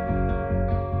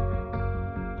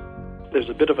 There's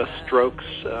a bit of a Strokes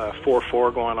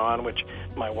 4/4 going on, which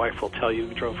my wife will tell you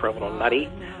drove her a little nutty.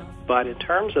 But in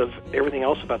terms of everything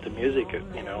else about the music,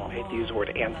 I hate to use the word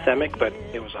anthemic, but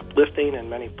it was uplifting in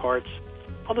many parts,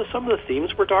 although some of the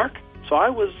themes were dark. So I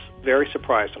was very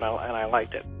surprised, and I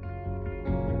liked it.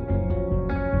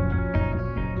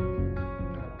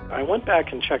 I went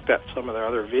back and checked out some of their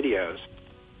other videos,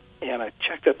 and I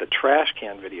checked out the trash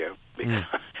can video, because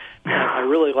I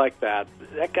really like that.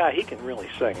 That guy, he can really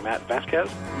sing, Matt Vasquez.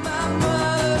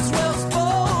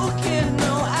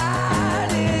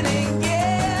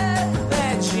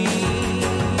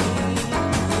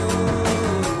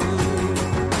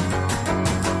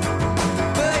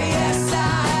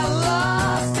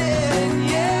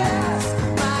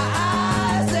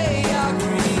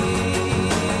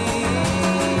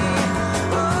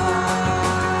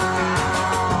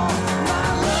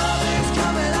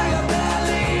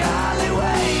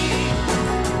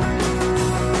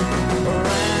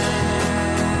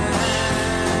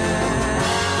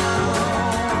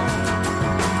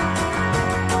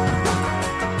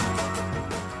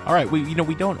 All right,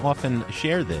 we don't often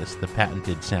share the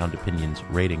patented Sound Opinions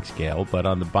rating scale, but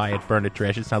on the buy it, burn it,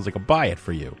 trash, it sounds like a buy it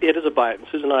for you. It is a buy it. And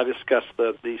Susan and I discussed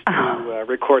these two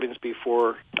recordings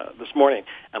before this morning,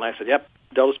 and I said, yep,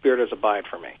 Delta Spirit is a buy it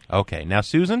for me. Okay, now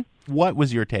Susan, what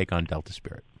was your take on Delta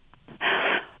Spirit?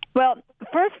 Well,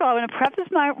 first of all, I'm going to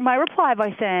preface my reply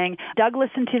by saying Doug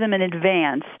listened to them in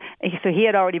advance, so he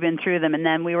had already been through them, and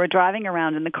then we were driving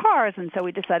around in the cars, and so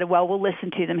we decided, well, we'll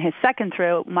listen to them his second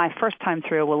through. My first time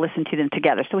through, we'll listen to them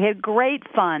together. So we had great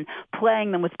fun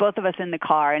playing them with both of us in the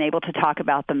car and able to talk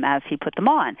about them as he put them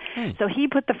on. So he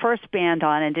put the first band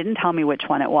on and didn't tell me which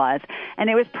one it was, and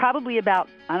it was probably about,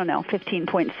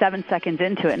 15.7 seconds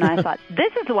into it, and I thought,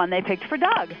 this is the one they picked for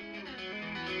Doug.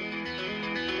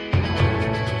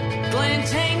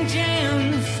 Glinting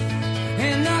gems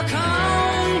in the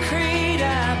concrete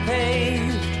I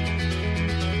paved.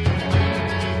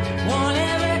 One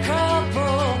every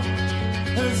couple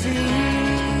of feet.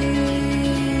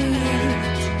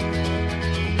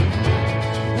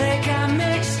 They got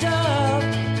mixed up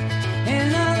in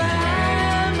the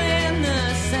lime and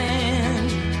the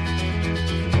sand.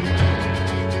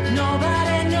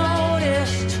 Nobody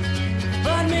noticed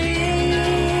but me.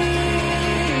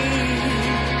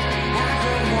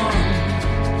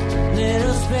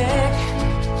 Little speck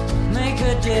make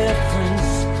a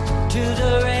difference to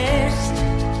the rest.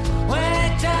 When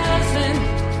it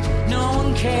doesn't, no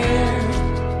one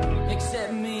cared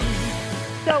except me.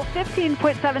 So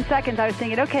 15.7 seconds, I was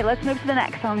thinking, okay, let's move to the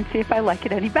next song and see if I like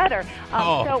it any better.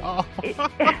 I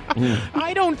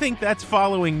don't think that's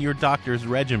following your doctor's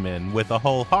regimen with a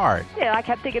whole heart. Yeah, I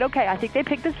kept thinking, okay, I think they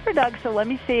picked this for Doug, so let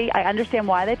me see. I understand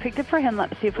why they picked it for him.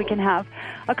 Let's see if we can have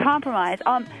a compromise.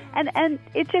 And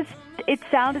it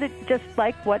sounded just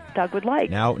like what Doug would like.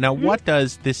 Now, what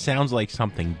does "this sounds like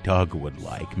something Doug would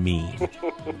like" mean?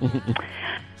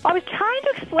 I was trying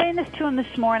to explain this to him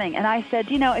this morning, and I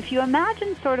said, if you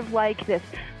imagine sort of like this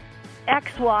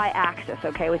XY axis,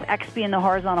 okay, with X being the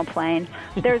horizontal plane,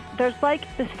 there's like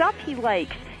the stuff he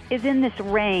likes is in this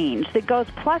range that goes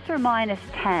plus or minus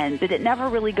 10, but it never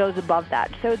really goes above that.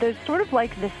 So there's sort of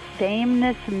like the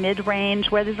sameness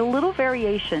mid-range where there's a little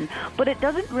variation, but it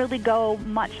doesn't really go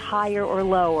much higher or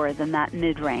lower than that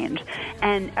mid-range.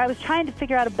 And I was trying to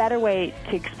figure out a better way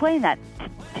to explain that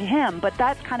to him, but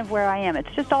that's kind of where I am.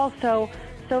 It's just all so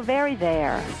very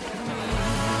there.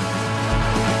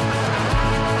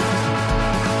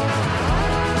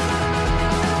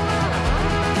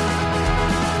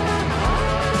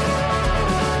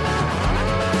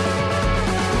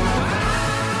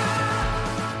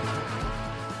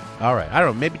 All right. I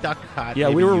don't know. Maybe Dr. Cott. Yeah,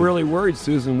 maybe we were you. really worried,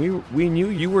 Susan. We knew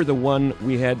you were the one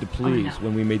we had to please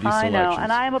when we made these selections. I know,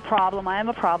 and I am a problem. I am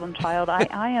a problem child.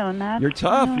 I own that. You're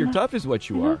tough. You're tough is what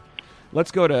you are.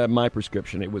 Let's go to my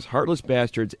prescription. It was Heartless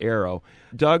Bastards, Arrow.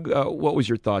 Doug, what was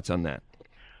your thoughts on that?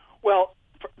 Well,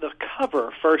 the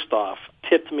cover, first off,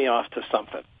 tipped me off to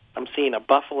something. I'm seeing a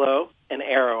buffalo, an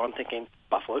arrow. I'm thinking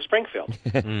Buffalo Springfield.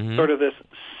 Sort of this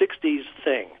 60s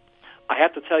thing. I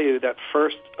have to tell you, that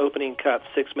first opening cut,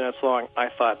 6 minutes long, I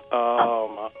thought,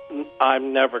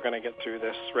 I'm never going to get through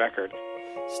this record.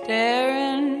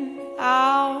 Staring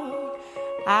out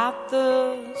at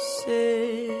the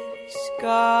city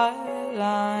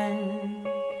skyline,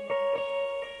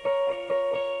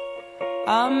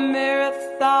 a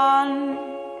marathon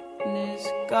is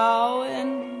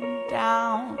going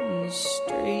down the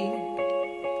street.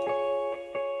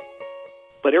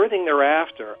 But everything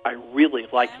thereafter, I really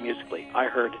liked musically. I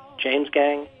heard James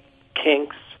Gang,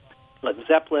 Kinks, Led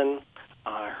Zeppelin,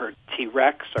 I heard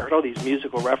T-Rex, I heard all these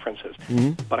musical references.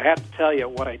 But I have to tell you,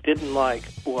 what I didn't like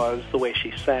was the way she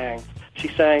sang. She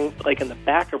sang like in the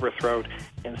back of her throat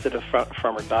instead of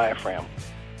from her diaphragm.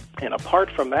 And apart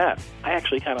from that, I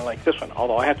actually kind of like this one,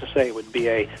 although I have to say it would be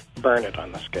a burn it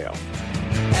on the scale.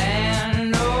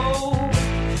 And oh,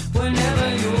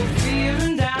 whenever you're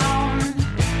feeling down,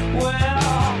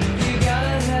 well, you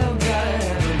gotta have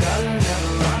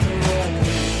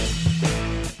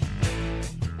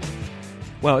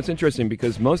Well, it's interesting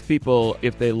because most people,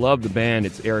 if they love the band,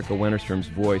 it's Erica Wennerstrom's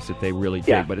voice that they really dig.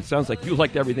 Yeah. But it sounds like you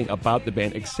liked everything about the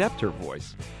band except her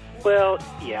voice. Well,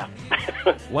 yeah.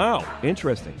 Wow,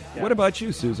 interesting. Yeah. What about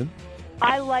you, Susan?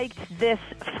 I liked this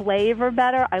flavor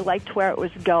better. I liked where it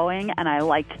was going, and I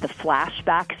liked the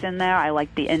flashbacks in there. I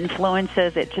liked the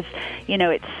influences. It just,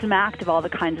 it smacked of all the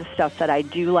kinds of stuff that I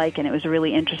do like, and it was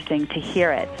really interesting to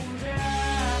hear it.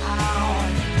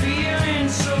 feeling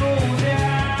so down.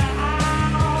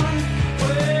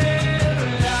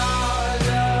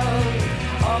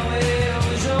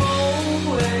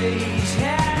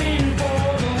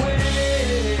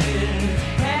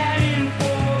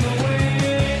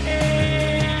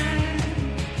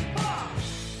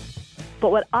 But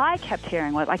what I kept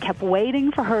hearing was I kept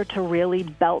waiting for her to really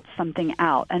belt something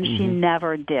out, and she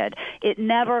never did.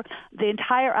 The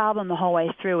entire album the whole way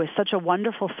through was such a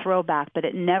wonderful throwback, but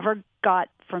it never got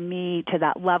for me to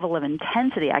that level of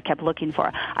intensity I kept looking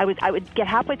for. I would get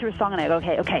halfway through a song and I'd go,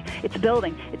 okay, it's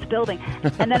building,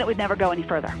 and then it would never go any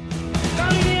further.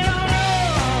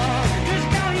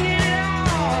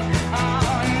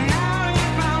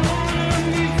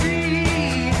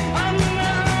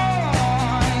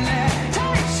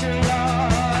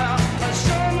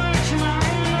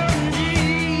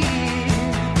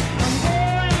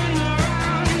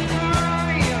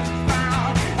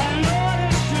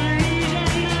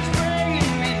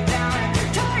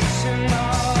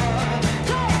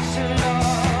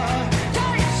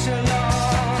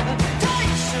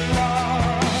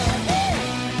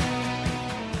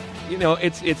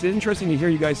 It's interesting to hear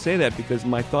you guys say that because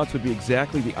my thoughts would be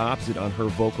exactly the opposite on her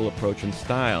vocal approach and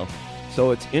style.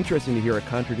 So it's interesting to hear a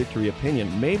contradictory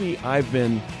opinion. Maybe I've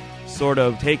been sort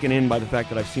of taken in by the fact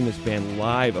that I've seen this band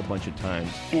live a bunch of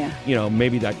times. Yeah.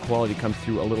 Maybe that quality comes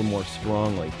through a little more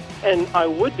strongly. And I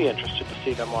would be interested to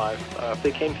see them live. If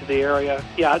they came to the area,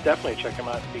 yeah, I'd definitely check them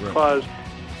out because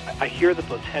I hear the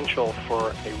potential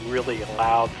for a really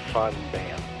loud, fun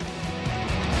band.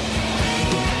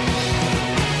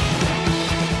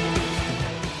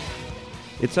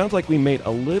 It sounds like we made a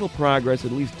little progress.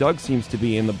 At least Doug seems to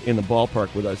be in the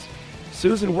ballpark with us.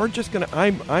 Susan, we're just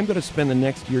I'm gonna spend the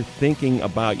next year thinking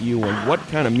about you and what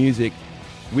kind of music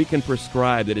we can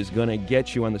prescribe that is gonna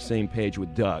get you on the same page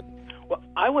with Doug. Well,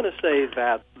 I want to say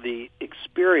that the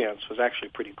experience was actually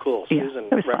pretty cool. Yeah, Susan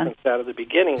referenced that at the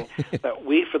beginning, that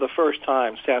we, for the first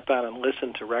time, sat down and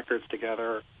listened to records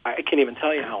together. I can't even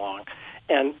tell you how long.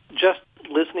 And just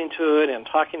listening to it and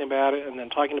talking about it and then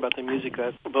talking about the music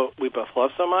that we both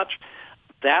love so much,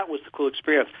 that was the cool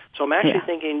experience. So I'm actually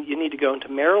thinking you need to go into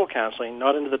marital counseling,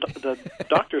 not into the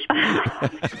doctor's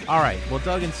prescription. All right. Well,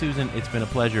 Doug and Susan, it's been a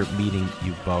pleasure meeting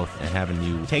you both and having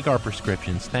you take our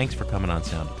prescriptions. Thanks for coming on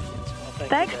Sound Opinions. Well,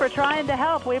 Thanks for trying to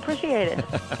help. We appreciate it.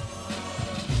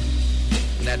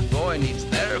 That boy needs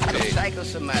therapy.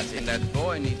 Psychosomatic. That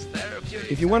boy needs therapy.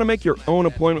 If you want to make your own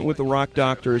appointment with the Rock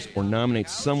Doctors or nominate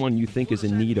someone you think is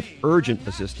in need of urgent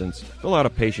assistance, fill out a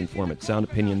patient form at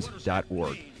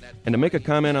soundopinions.org. And to make a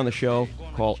comment on the show,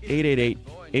 call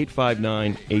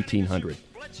 888-859-1800.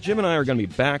 Jim and I are going to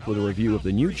be back with a review of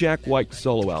the new Jack White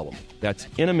solo album. That's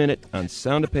in a minute on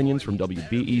Sound Opinions from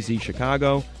WBEZ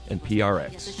Chicago and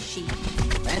PRX.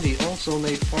 And he also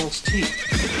made false teeth.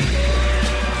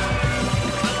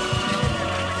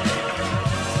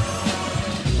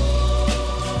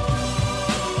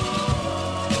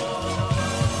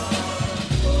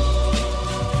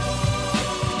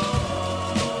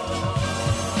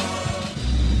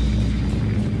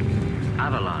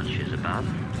 Avalanche is above.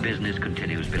 Business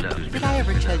continues below. Did I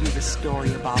ever tell you the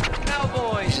story about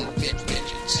Cowboys and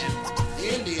midgets and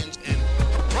Indians and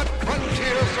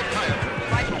frontier psychiatry?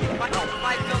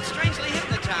 I felt strangely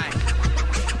hypnotized.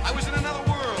 I was in another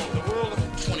world, the world of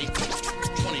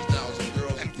 20,000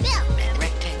 girls. And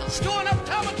rectangles. Doing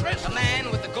optometrist. A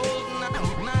man with a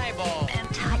golden eyeball. And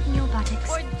tighten your buttocks.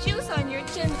 Or juice on your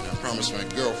chin. I promised my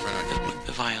girlfriend I'd get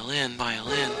the violin.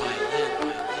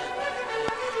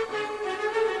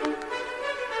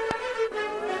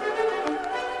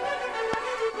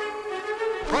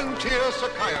 Frontier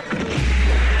psychiatry.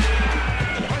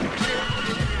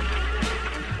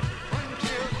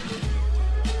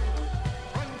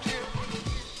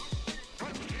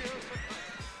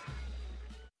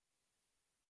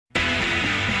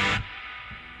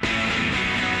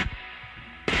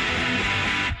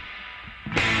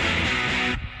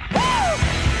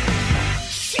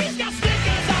 She's got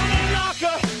stickers on her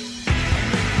locker,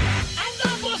 and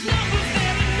numbers there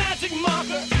in magic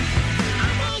marker.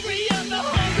 I'm hungry and the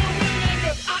hunger will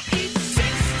linger. I eat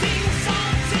 16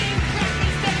 saltine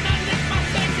crackers, then I lick my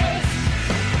fingers.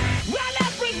 Well,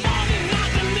 every morning I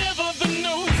deliver the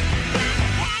news.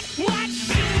 Black hat, white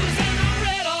shoes, and I'm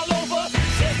red all over.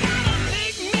 She's got a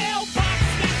big mailbox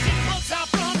that she puts out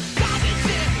front. Garbage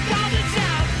in, garbage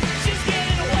out. She's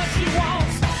getting what she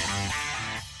wants.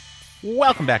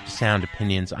 Welcome back to Sound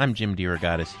Opinions. I'm Jim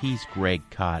DeRogatis. He's Greg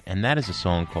Kot, and that is a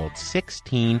song called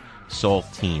 16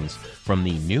 Saltines from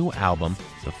the new album,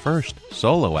 the first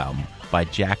solo album by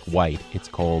Jack White. It's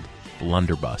called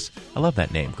Blunderbuss. I love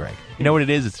that name, Greg. You know what it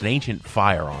is? It's an ancient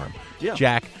firearm. Yeah.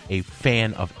 Jack, a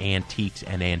fan of antiques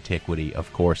and antiquity,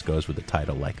 of course, goes with a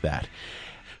title like that.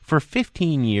 For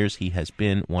 15 years, he has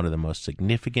been one of the most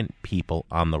significant people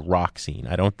on the rock scene.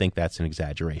 I don't think that's an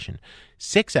exaggeration.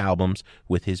 6 albums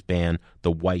with his band,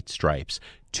 the White Stripes,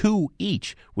 2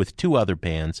 each with 2 other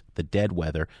bands, the Dead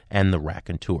Weather and the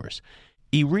Raconteurs.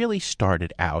 He really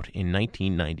started out in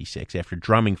 1996, after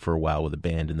drumming for a while with a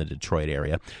band in the Detroit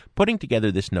area, putting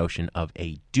together this notion of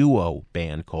a duo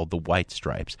band called the White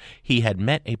Stripes. He had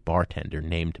met a bartender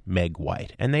named Meg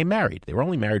White, and they married. They were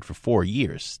only married for 4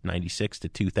 years, 96 to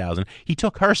 2000. He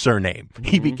took her surname.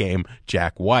 He became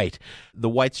Jack White. The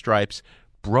White Stripes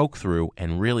broke through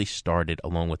and really started,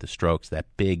 along with the Strokes, that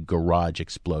big garage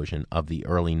explosion of the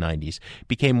early 90s,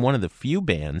 became one of the few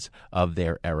bands of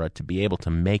their era to be able to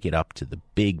make it up to the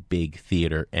big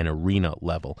theater and arena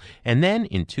level. And then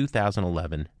in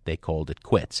 2011, they called it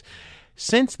quits.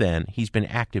 Since then, he's been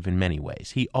active in many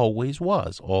ways. He always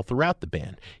was, all throughout the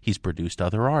band. He's produced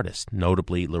other artists,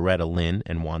 notably Loretta Lynn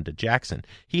and Wanda Jackson.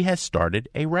 He has started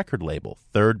a record label,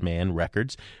 Third Man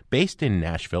Records, based in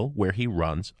Nashville, where he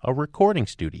runs a recording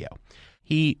studio.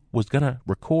 He was going to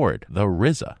record the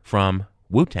RZA from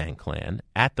Wu-Tang Clan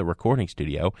at the recording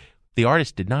studio. The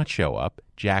artist did not show up.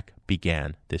 Jack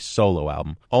began this solo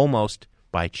album almost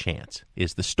by chance,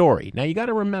 is the story. Now, you got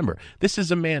to remember, this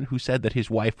is a man who said that his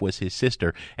wife was his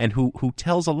sister and who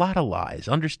tells a lot of lies,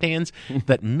 understands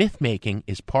that myth-making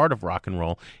is part of rock and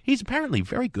roll. He's apparently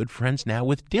very good friends now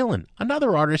with Dylan,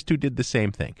 another artist who did the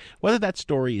same thing. Whether that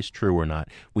story is true or not,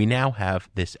 we now have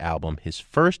this album, his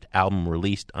first album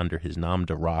released under his nom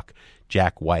de rock,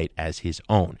 Jack White, as his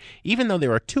own. Even though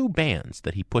there are 2 bands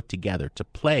that he put together to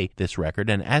play this record,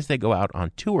 and as they go out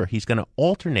on tour, he's going to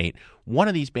alternate. One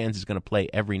of these bands is going to play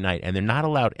every night, and they're not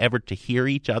allowed ever to hear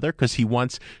each other because he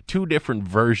wants 2 different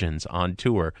versions on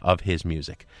tour of his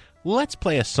music. Let's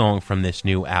play a song from this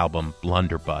new album,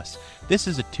 Blunderbuss. This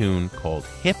is a tune called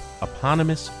Hip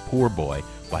Eponymous Poor Boy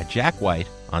by Jack White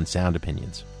on Sound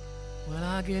Opinions. Well,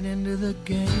 I get into the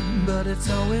game, but it's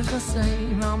always the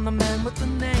same. I'm the man with the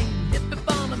name, Hip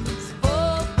Eponymous,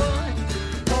 oh boy,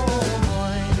 oh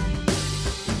boy.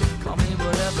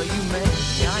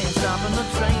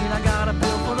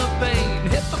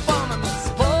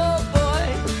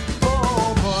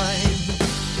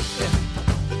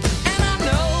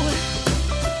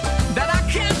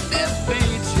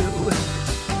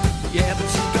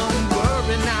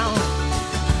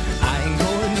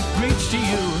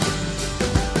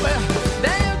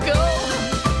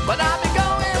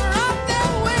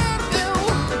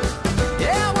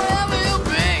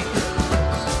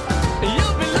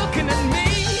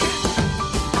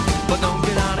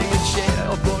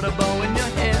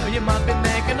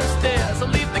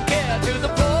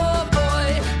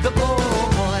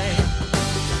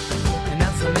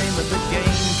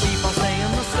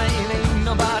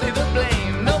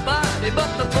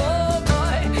 but the poor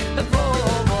boy, the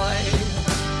poor boy.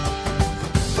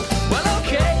 Well,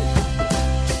 okay,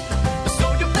 so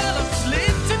you fell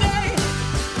asleep today.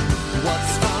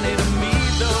 What's funny to me,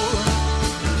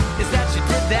 though, is that you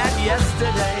did that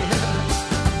yesterday.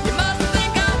 You must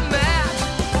think I'm mad,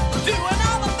 doing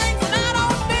all the things that I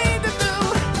don't need to do.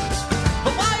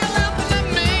 But while you're laughing at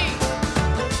me,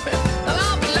 and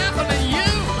I'll be laughing at you.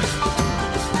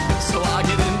 So I'll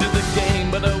get into the game,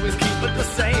 but always keep it the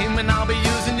same. And I'll be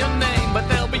using your name, but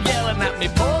they'll be yelling at me,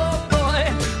 poor boy,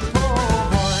 poor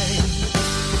boy.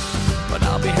 But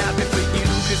I'll be happy for you,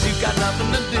 cause you've got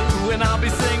nothing to do. And I'll be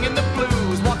singing the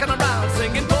blues, walking around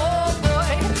singing, poor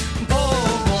boy,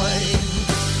 poor boy.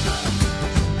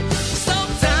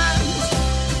 Sometimes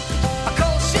a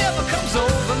cold shiver comes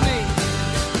over me,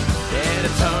 and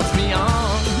it turns me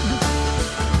on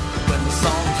when the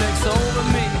song takes over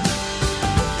me.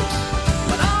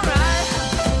 But alright,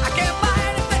 I can't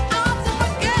fight if the odds are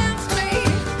against me,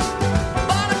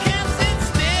 but I can't sit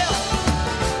still,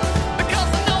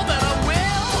 because I know that I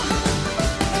will.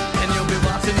 And you'll be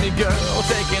watching me, girl,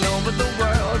 taking over the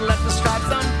world. Let the stripes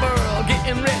unfurl,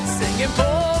 getting rich, singing,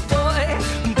 poor boy,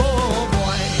 poor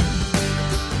boy.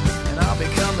 And I'll be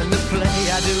coming to play,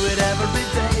 I do it every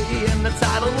day, and the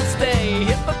title will stay,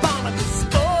 Hippopotamus,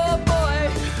 poor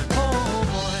boy, poor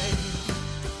boy.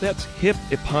 That's Hip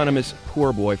Eponymous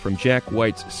Poor Boy from Jack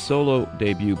White's solo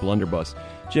debut, Blunderbuss.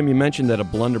 Jim, you mentioned that a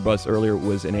blunderbuss earlier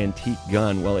was an antique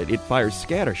gun. Well, it fires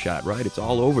scattershot, right? It's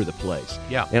all over the place.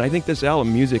 Yeah. And I think this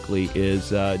album musically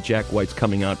is Jack White's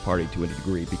coming out party to a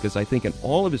degree, because I think in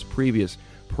all of his previous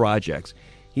projects,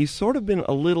 he's sort of been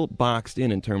a little boxed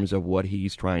in terms of what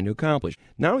he's trying to accomplish.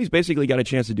 Now he's basically got a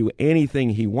chance to do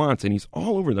anything he wants, and he's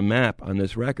all over the map on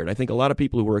this record. I think a lot of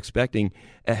people who were expecting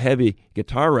a heavy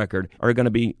guitar record are going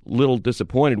to be a little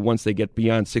disappointed once they get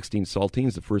beyond 16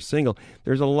 Saltines, the first single.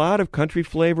 There's a lot of country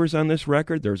flavors on this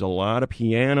record. There's a lot of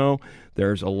piano.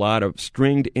 There's a lot of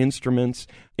stringed instruments.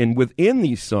 And within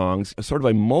these songs, a sort of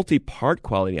a multi-part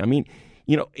quality. I mean,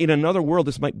 you know, in another world,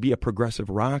 this might be a progressive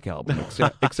rock album,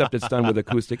 except it's done with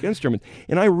acoustic instruments.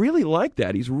 And I really like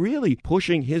that. He's really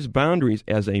pushing his boundaries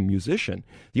as a musician.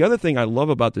 The other thing I love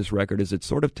about this record is it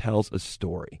sort of tells a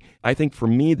story. I think for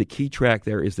me, the key track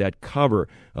there is that cover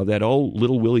of that old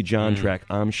Little Willie John track,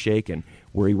 I'm Shakin',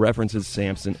 where he references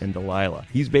Samson and Delilah.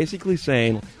 He's basically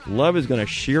saying, love is going to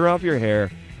shear off your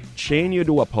hair, chain you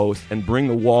to a post, and bring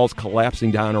the walls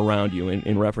collapsing down around you,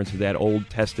 in reference to that Old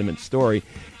Testament story.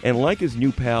 And like his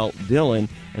new pal Dylan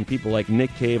and people like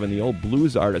Nick Cave and the old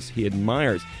blues artists he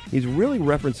admires, he's really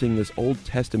referencing this Old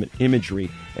Testament imagery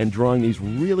and drawing these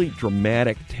really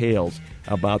dramatic tales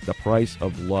about the price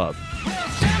of love. Well,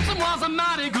 Samson was a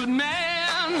mighty good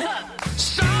man,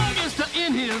 strongest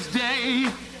in his day.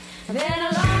 Then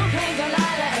along came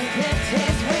Delilah and clipped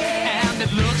his wig. And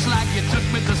it looks like you took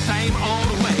me the same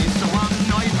old way, so I'm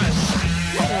nervous.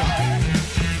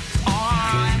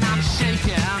 Oh, and I'm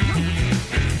shaking.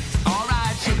 All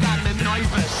right, you got me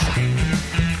nervous.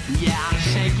 Yeah, I'm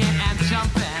shaking and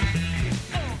jumping.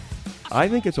 I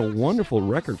think it's a wonderful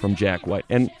record from Jack White.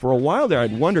 And for a while there,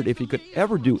 I'd wondered if he could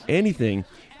ever do anything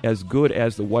as good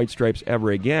as the White Stripes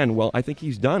ever again. Well, I think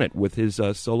he's done it with his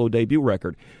solo debut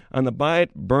record. On the buy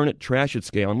it, burn it, trash it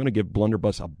scale, I'm going to give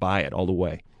Blunderbuss a buy it all the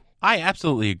way. I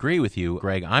absolutely agree with you,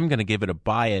 Greg. I'm going to give it a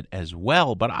buy it as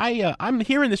well, but I'm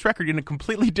hearing this record in a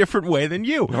completely different way than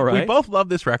you. All right. We both love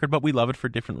this record, but we love it for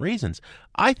different reasons.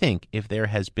 I think if there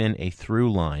has been a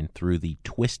through line through the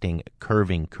twisting,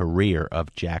 curving career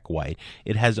of Jack White,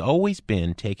 it has always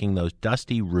been taking those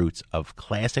dusty roots of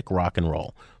classic rock and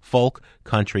roll, folk,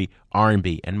 country,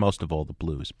 R&B, and most of all the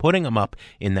blues, putting them up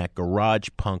in that garage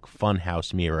punk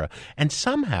funhouse mirror, and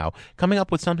somehow coming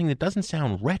up with something that doesn't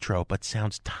sound retro, but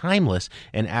sounds timeless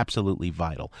and absolutely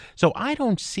vital. So I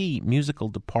don't see musical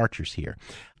departures here.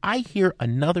 I hear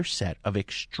another set of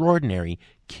extraordinary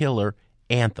killer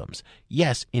anthems.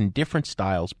 Yes, in different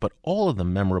styles, but all of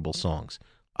them memorable songs.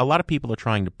 A lot of people are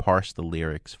trying to parse the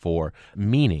lyrics for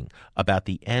meaning about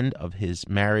the end of his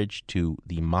marriage to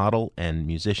the model and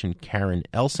musician Karen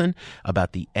Elson,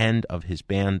 about the end of his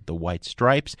band, The White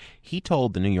Stripes. He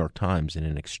told the New York Times in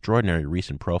an extraordinary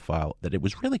recent profile that it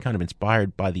was really kind of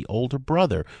inspired by the older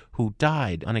brother who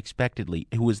died unexpectedly,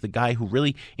 who was the guy who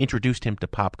really introduced him to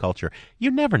pop culture. You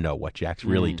never know what Jack's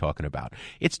really talking about.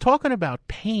 It's talking about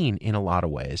pain in a lot of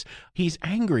ways. He's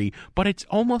angry, but it's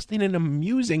almost in an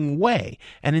amusing way.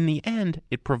 And in the end,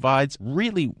 it provides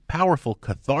really powerful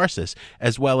catharsis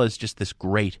as well as just this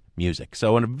great music.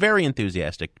 So a very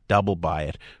enthusiastic double buy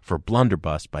it for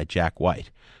Blunderbuss by Jack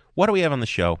White. What do we have on the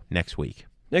show next week?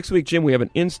 Next week, Jim, we have an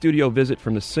in-studio visit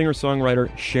from the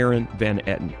singer-songwriter Sharon Van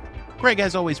Etten. Greg,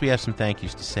 as always, we have some thank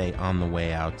yous to say on the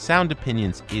way out. Sound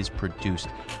Opinions is produced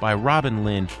by Robin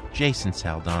Lynn, Jason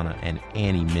Saldana, and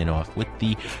Annie Minoff, with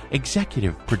the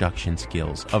executive production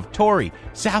skills of Tori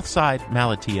Southside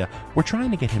Malatia. We're trying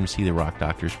to get him to see the Rock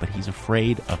Doctors, but he's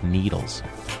afraid of needles.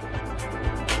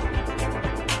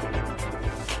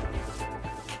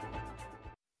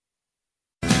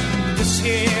 This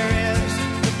here is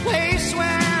the place where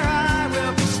I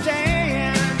will be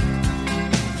staying.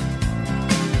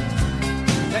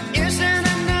 There isn't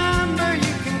a number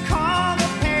you can call the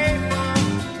paper.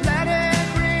 Let it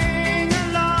ring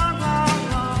a long, long,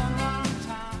 long, long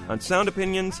time. On Sound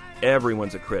Opinions,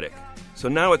 everyone's a critic. So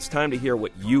now it's time to hear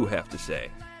what you have to say.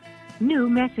 New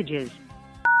messages.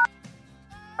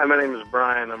 Hi, my name is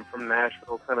Brian. I'm from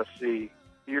Nashville, Tennessee.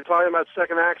 You're talking about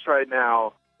second acts right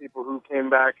now. People who came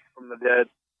back from the dead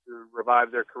to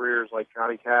revive their careers, like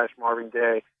Johnny Cash, Marvin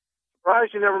Gaye.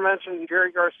 Surprised you never mentioned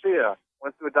Jerry Garcia.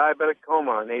 Went through a diabetic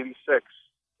coma in '86.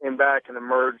 Came back and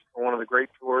emerged for one of the great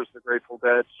tours, the Grateful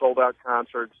Dead, sold-out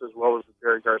concerts, as well as the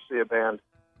Jerry Garcia Band,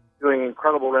 doing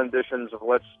incredible renditions of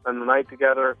Let's Spend the Night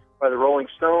Together by the Rolling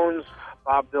Stones,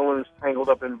 Bob Dylan's Tangled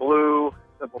Up in Blue,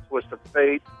 Simple Twist of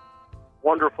Fate,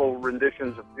 wonderful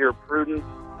renditions of Dear Prudence.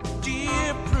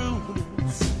 Dear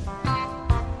Prudence,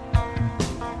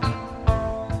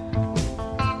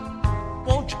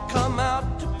 won't you come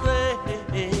out to play?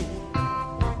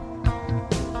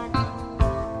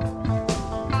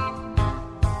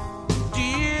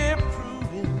 Dear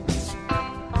Prudence,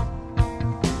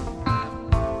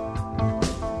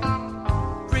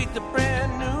 greet the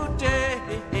brand new day.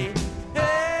 Hey.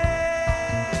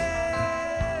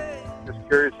 Just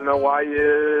curious to know why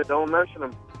you don't mention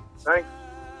them. Thanks.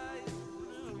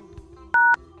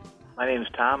 My name's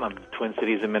Tom. I'm in Twin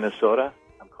Cities in Minnesota.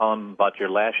 I'm calling about your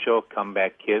last show,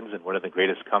 Comeback Kids, and one of the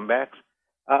greatest comebacks.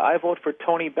 I vote for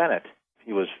Tony Bennett.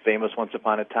 He was famous once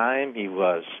upon a time. He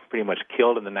was pretty much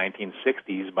killed in the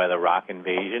 1960s by the rock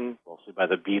invasion, mostly by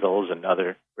the Beatles and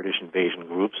other British invasion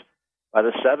groups. By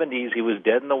the 70s, he was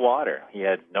dead in the water. He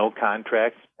had no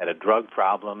contracts, had a drug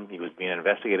problem. He was being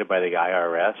investigated by the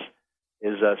IRS.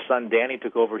 His son Danny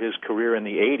took over his career in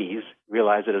the 80s,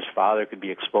 realized that his father could be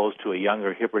exposed to a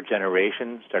younger, hipper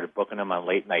generation, started booking him on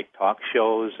late-night talk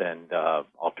shows and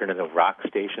alternative rock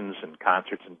stations and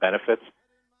concerts and benefits.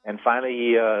 And finally,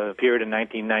 he appeared in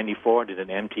 1994, did an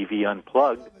MTV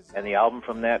Unplugged, and the album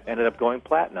from that ended up going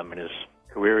platinum, and his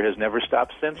career has never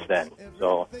stopped since then.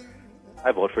 So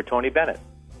I vote for Tony Bennett.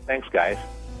 Thanks, guys.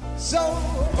 So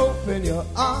open your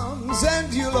arms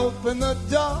and you'll open the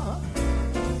door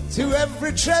to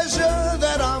every treasure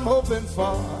that I'm hoping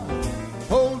for.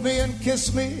 Hold me and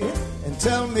kiss me and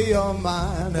tell me you're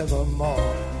mine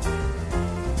evermore.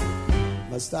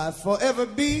 Must I forever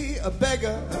be a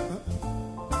beggar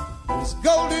whose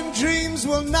golden dreams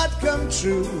will not come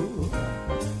true?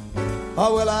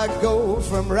 Or will I go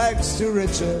from rags to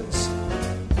riches?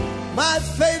 My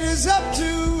fate is up to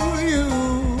you.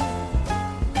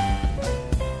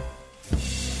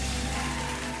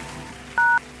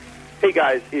 Hey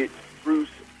guys, it's Bruce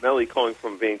Melly calling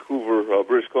from Vancouver,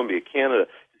 British Columbia, Canada.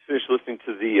 Just finished listening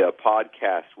to the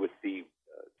podcast with you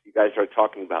guys are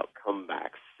talking about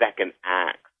comebacks, second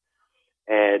acts.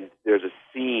 And there's a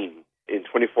scene in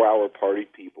 24-Hour Party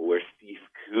People where Steve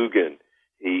Coogan,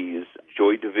 his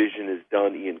Joy Division is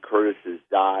done, Ian Curtis has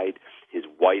died, his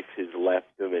wife has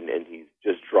left him, and he's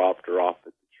just dropped her off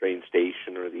at the train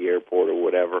station or the airport or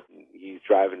whatever. He's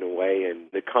driving away, and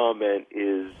the comment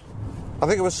is... I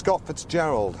think it was Scott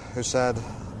Fitzgerald who said,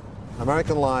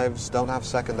 American lives don't have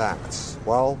second acts.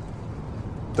 Well,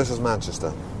 this is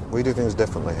Manchester. We do things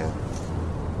differently here.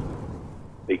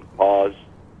 Big pause.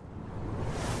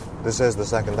 This is the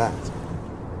second act.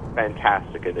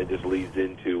 Fantastic, and it just leads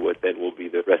into what then will be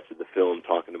the rest of the film,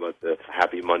 talking about the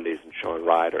Happy Mondays and Shawn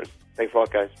Ryder. Thanks a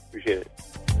lot, guys. Appreciate it.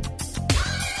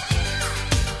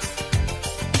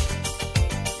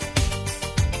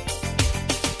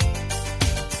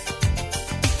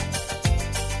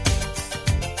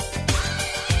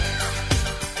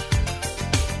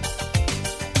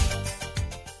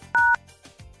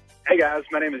 Hey guys,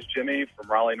 my name is Jimmy from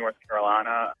Raleigh, North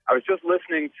Carolina. I was just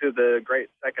listening to the Great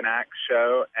Second Act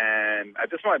show, and I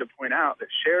just wanted to point out that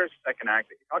Cher's second act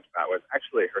that you talked about was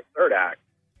actually her third act.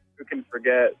 Who can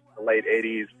forget the late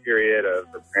 80s period of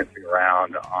her prancing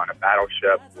around on a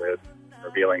battleship with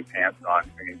revealing pants on,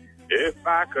 singing, "If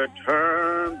I could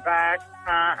turn back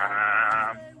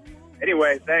time."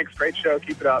 Anyway, thanks. Great show.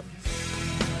 Keep it up.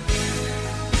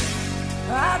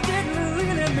 I didn't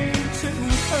really mean to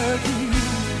hurt you.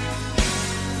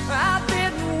 I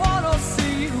didn't want to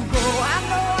see you go. I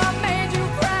know I made you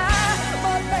cry,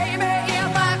 but baby,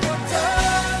 if I could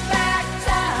turn back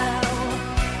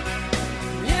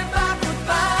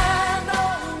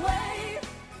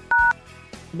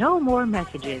No more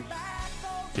messages.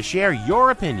 To share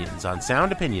your opinions on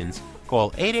Sound Opinions,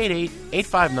 call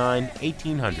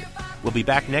 888-859-1800. We'll be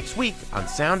back next week on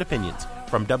Sound Opinions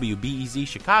from WBEZ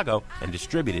Chicago and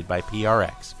distributed by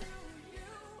PRX.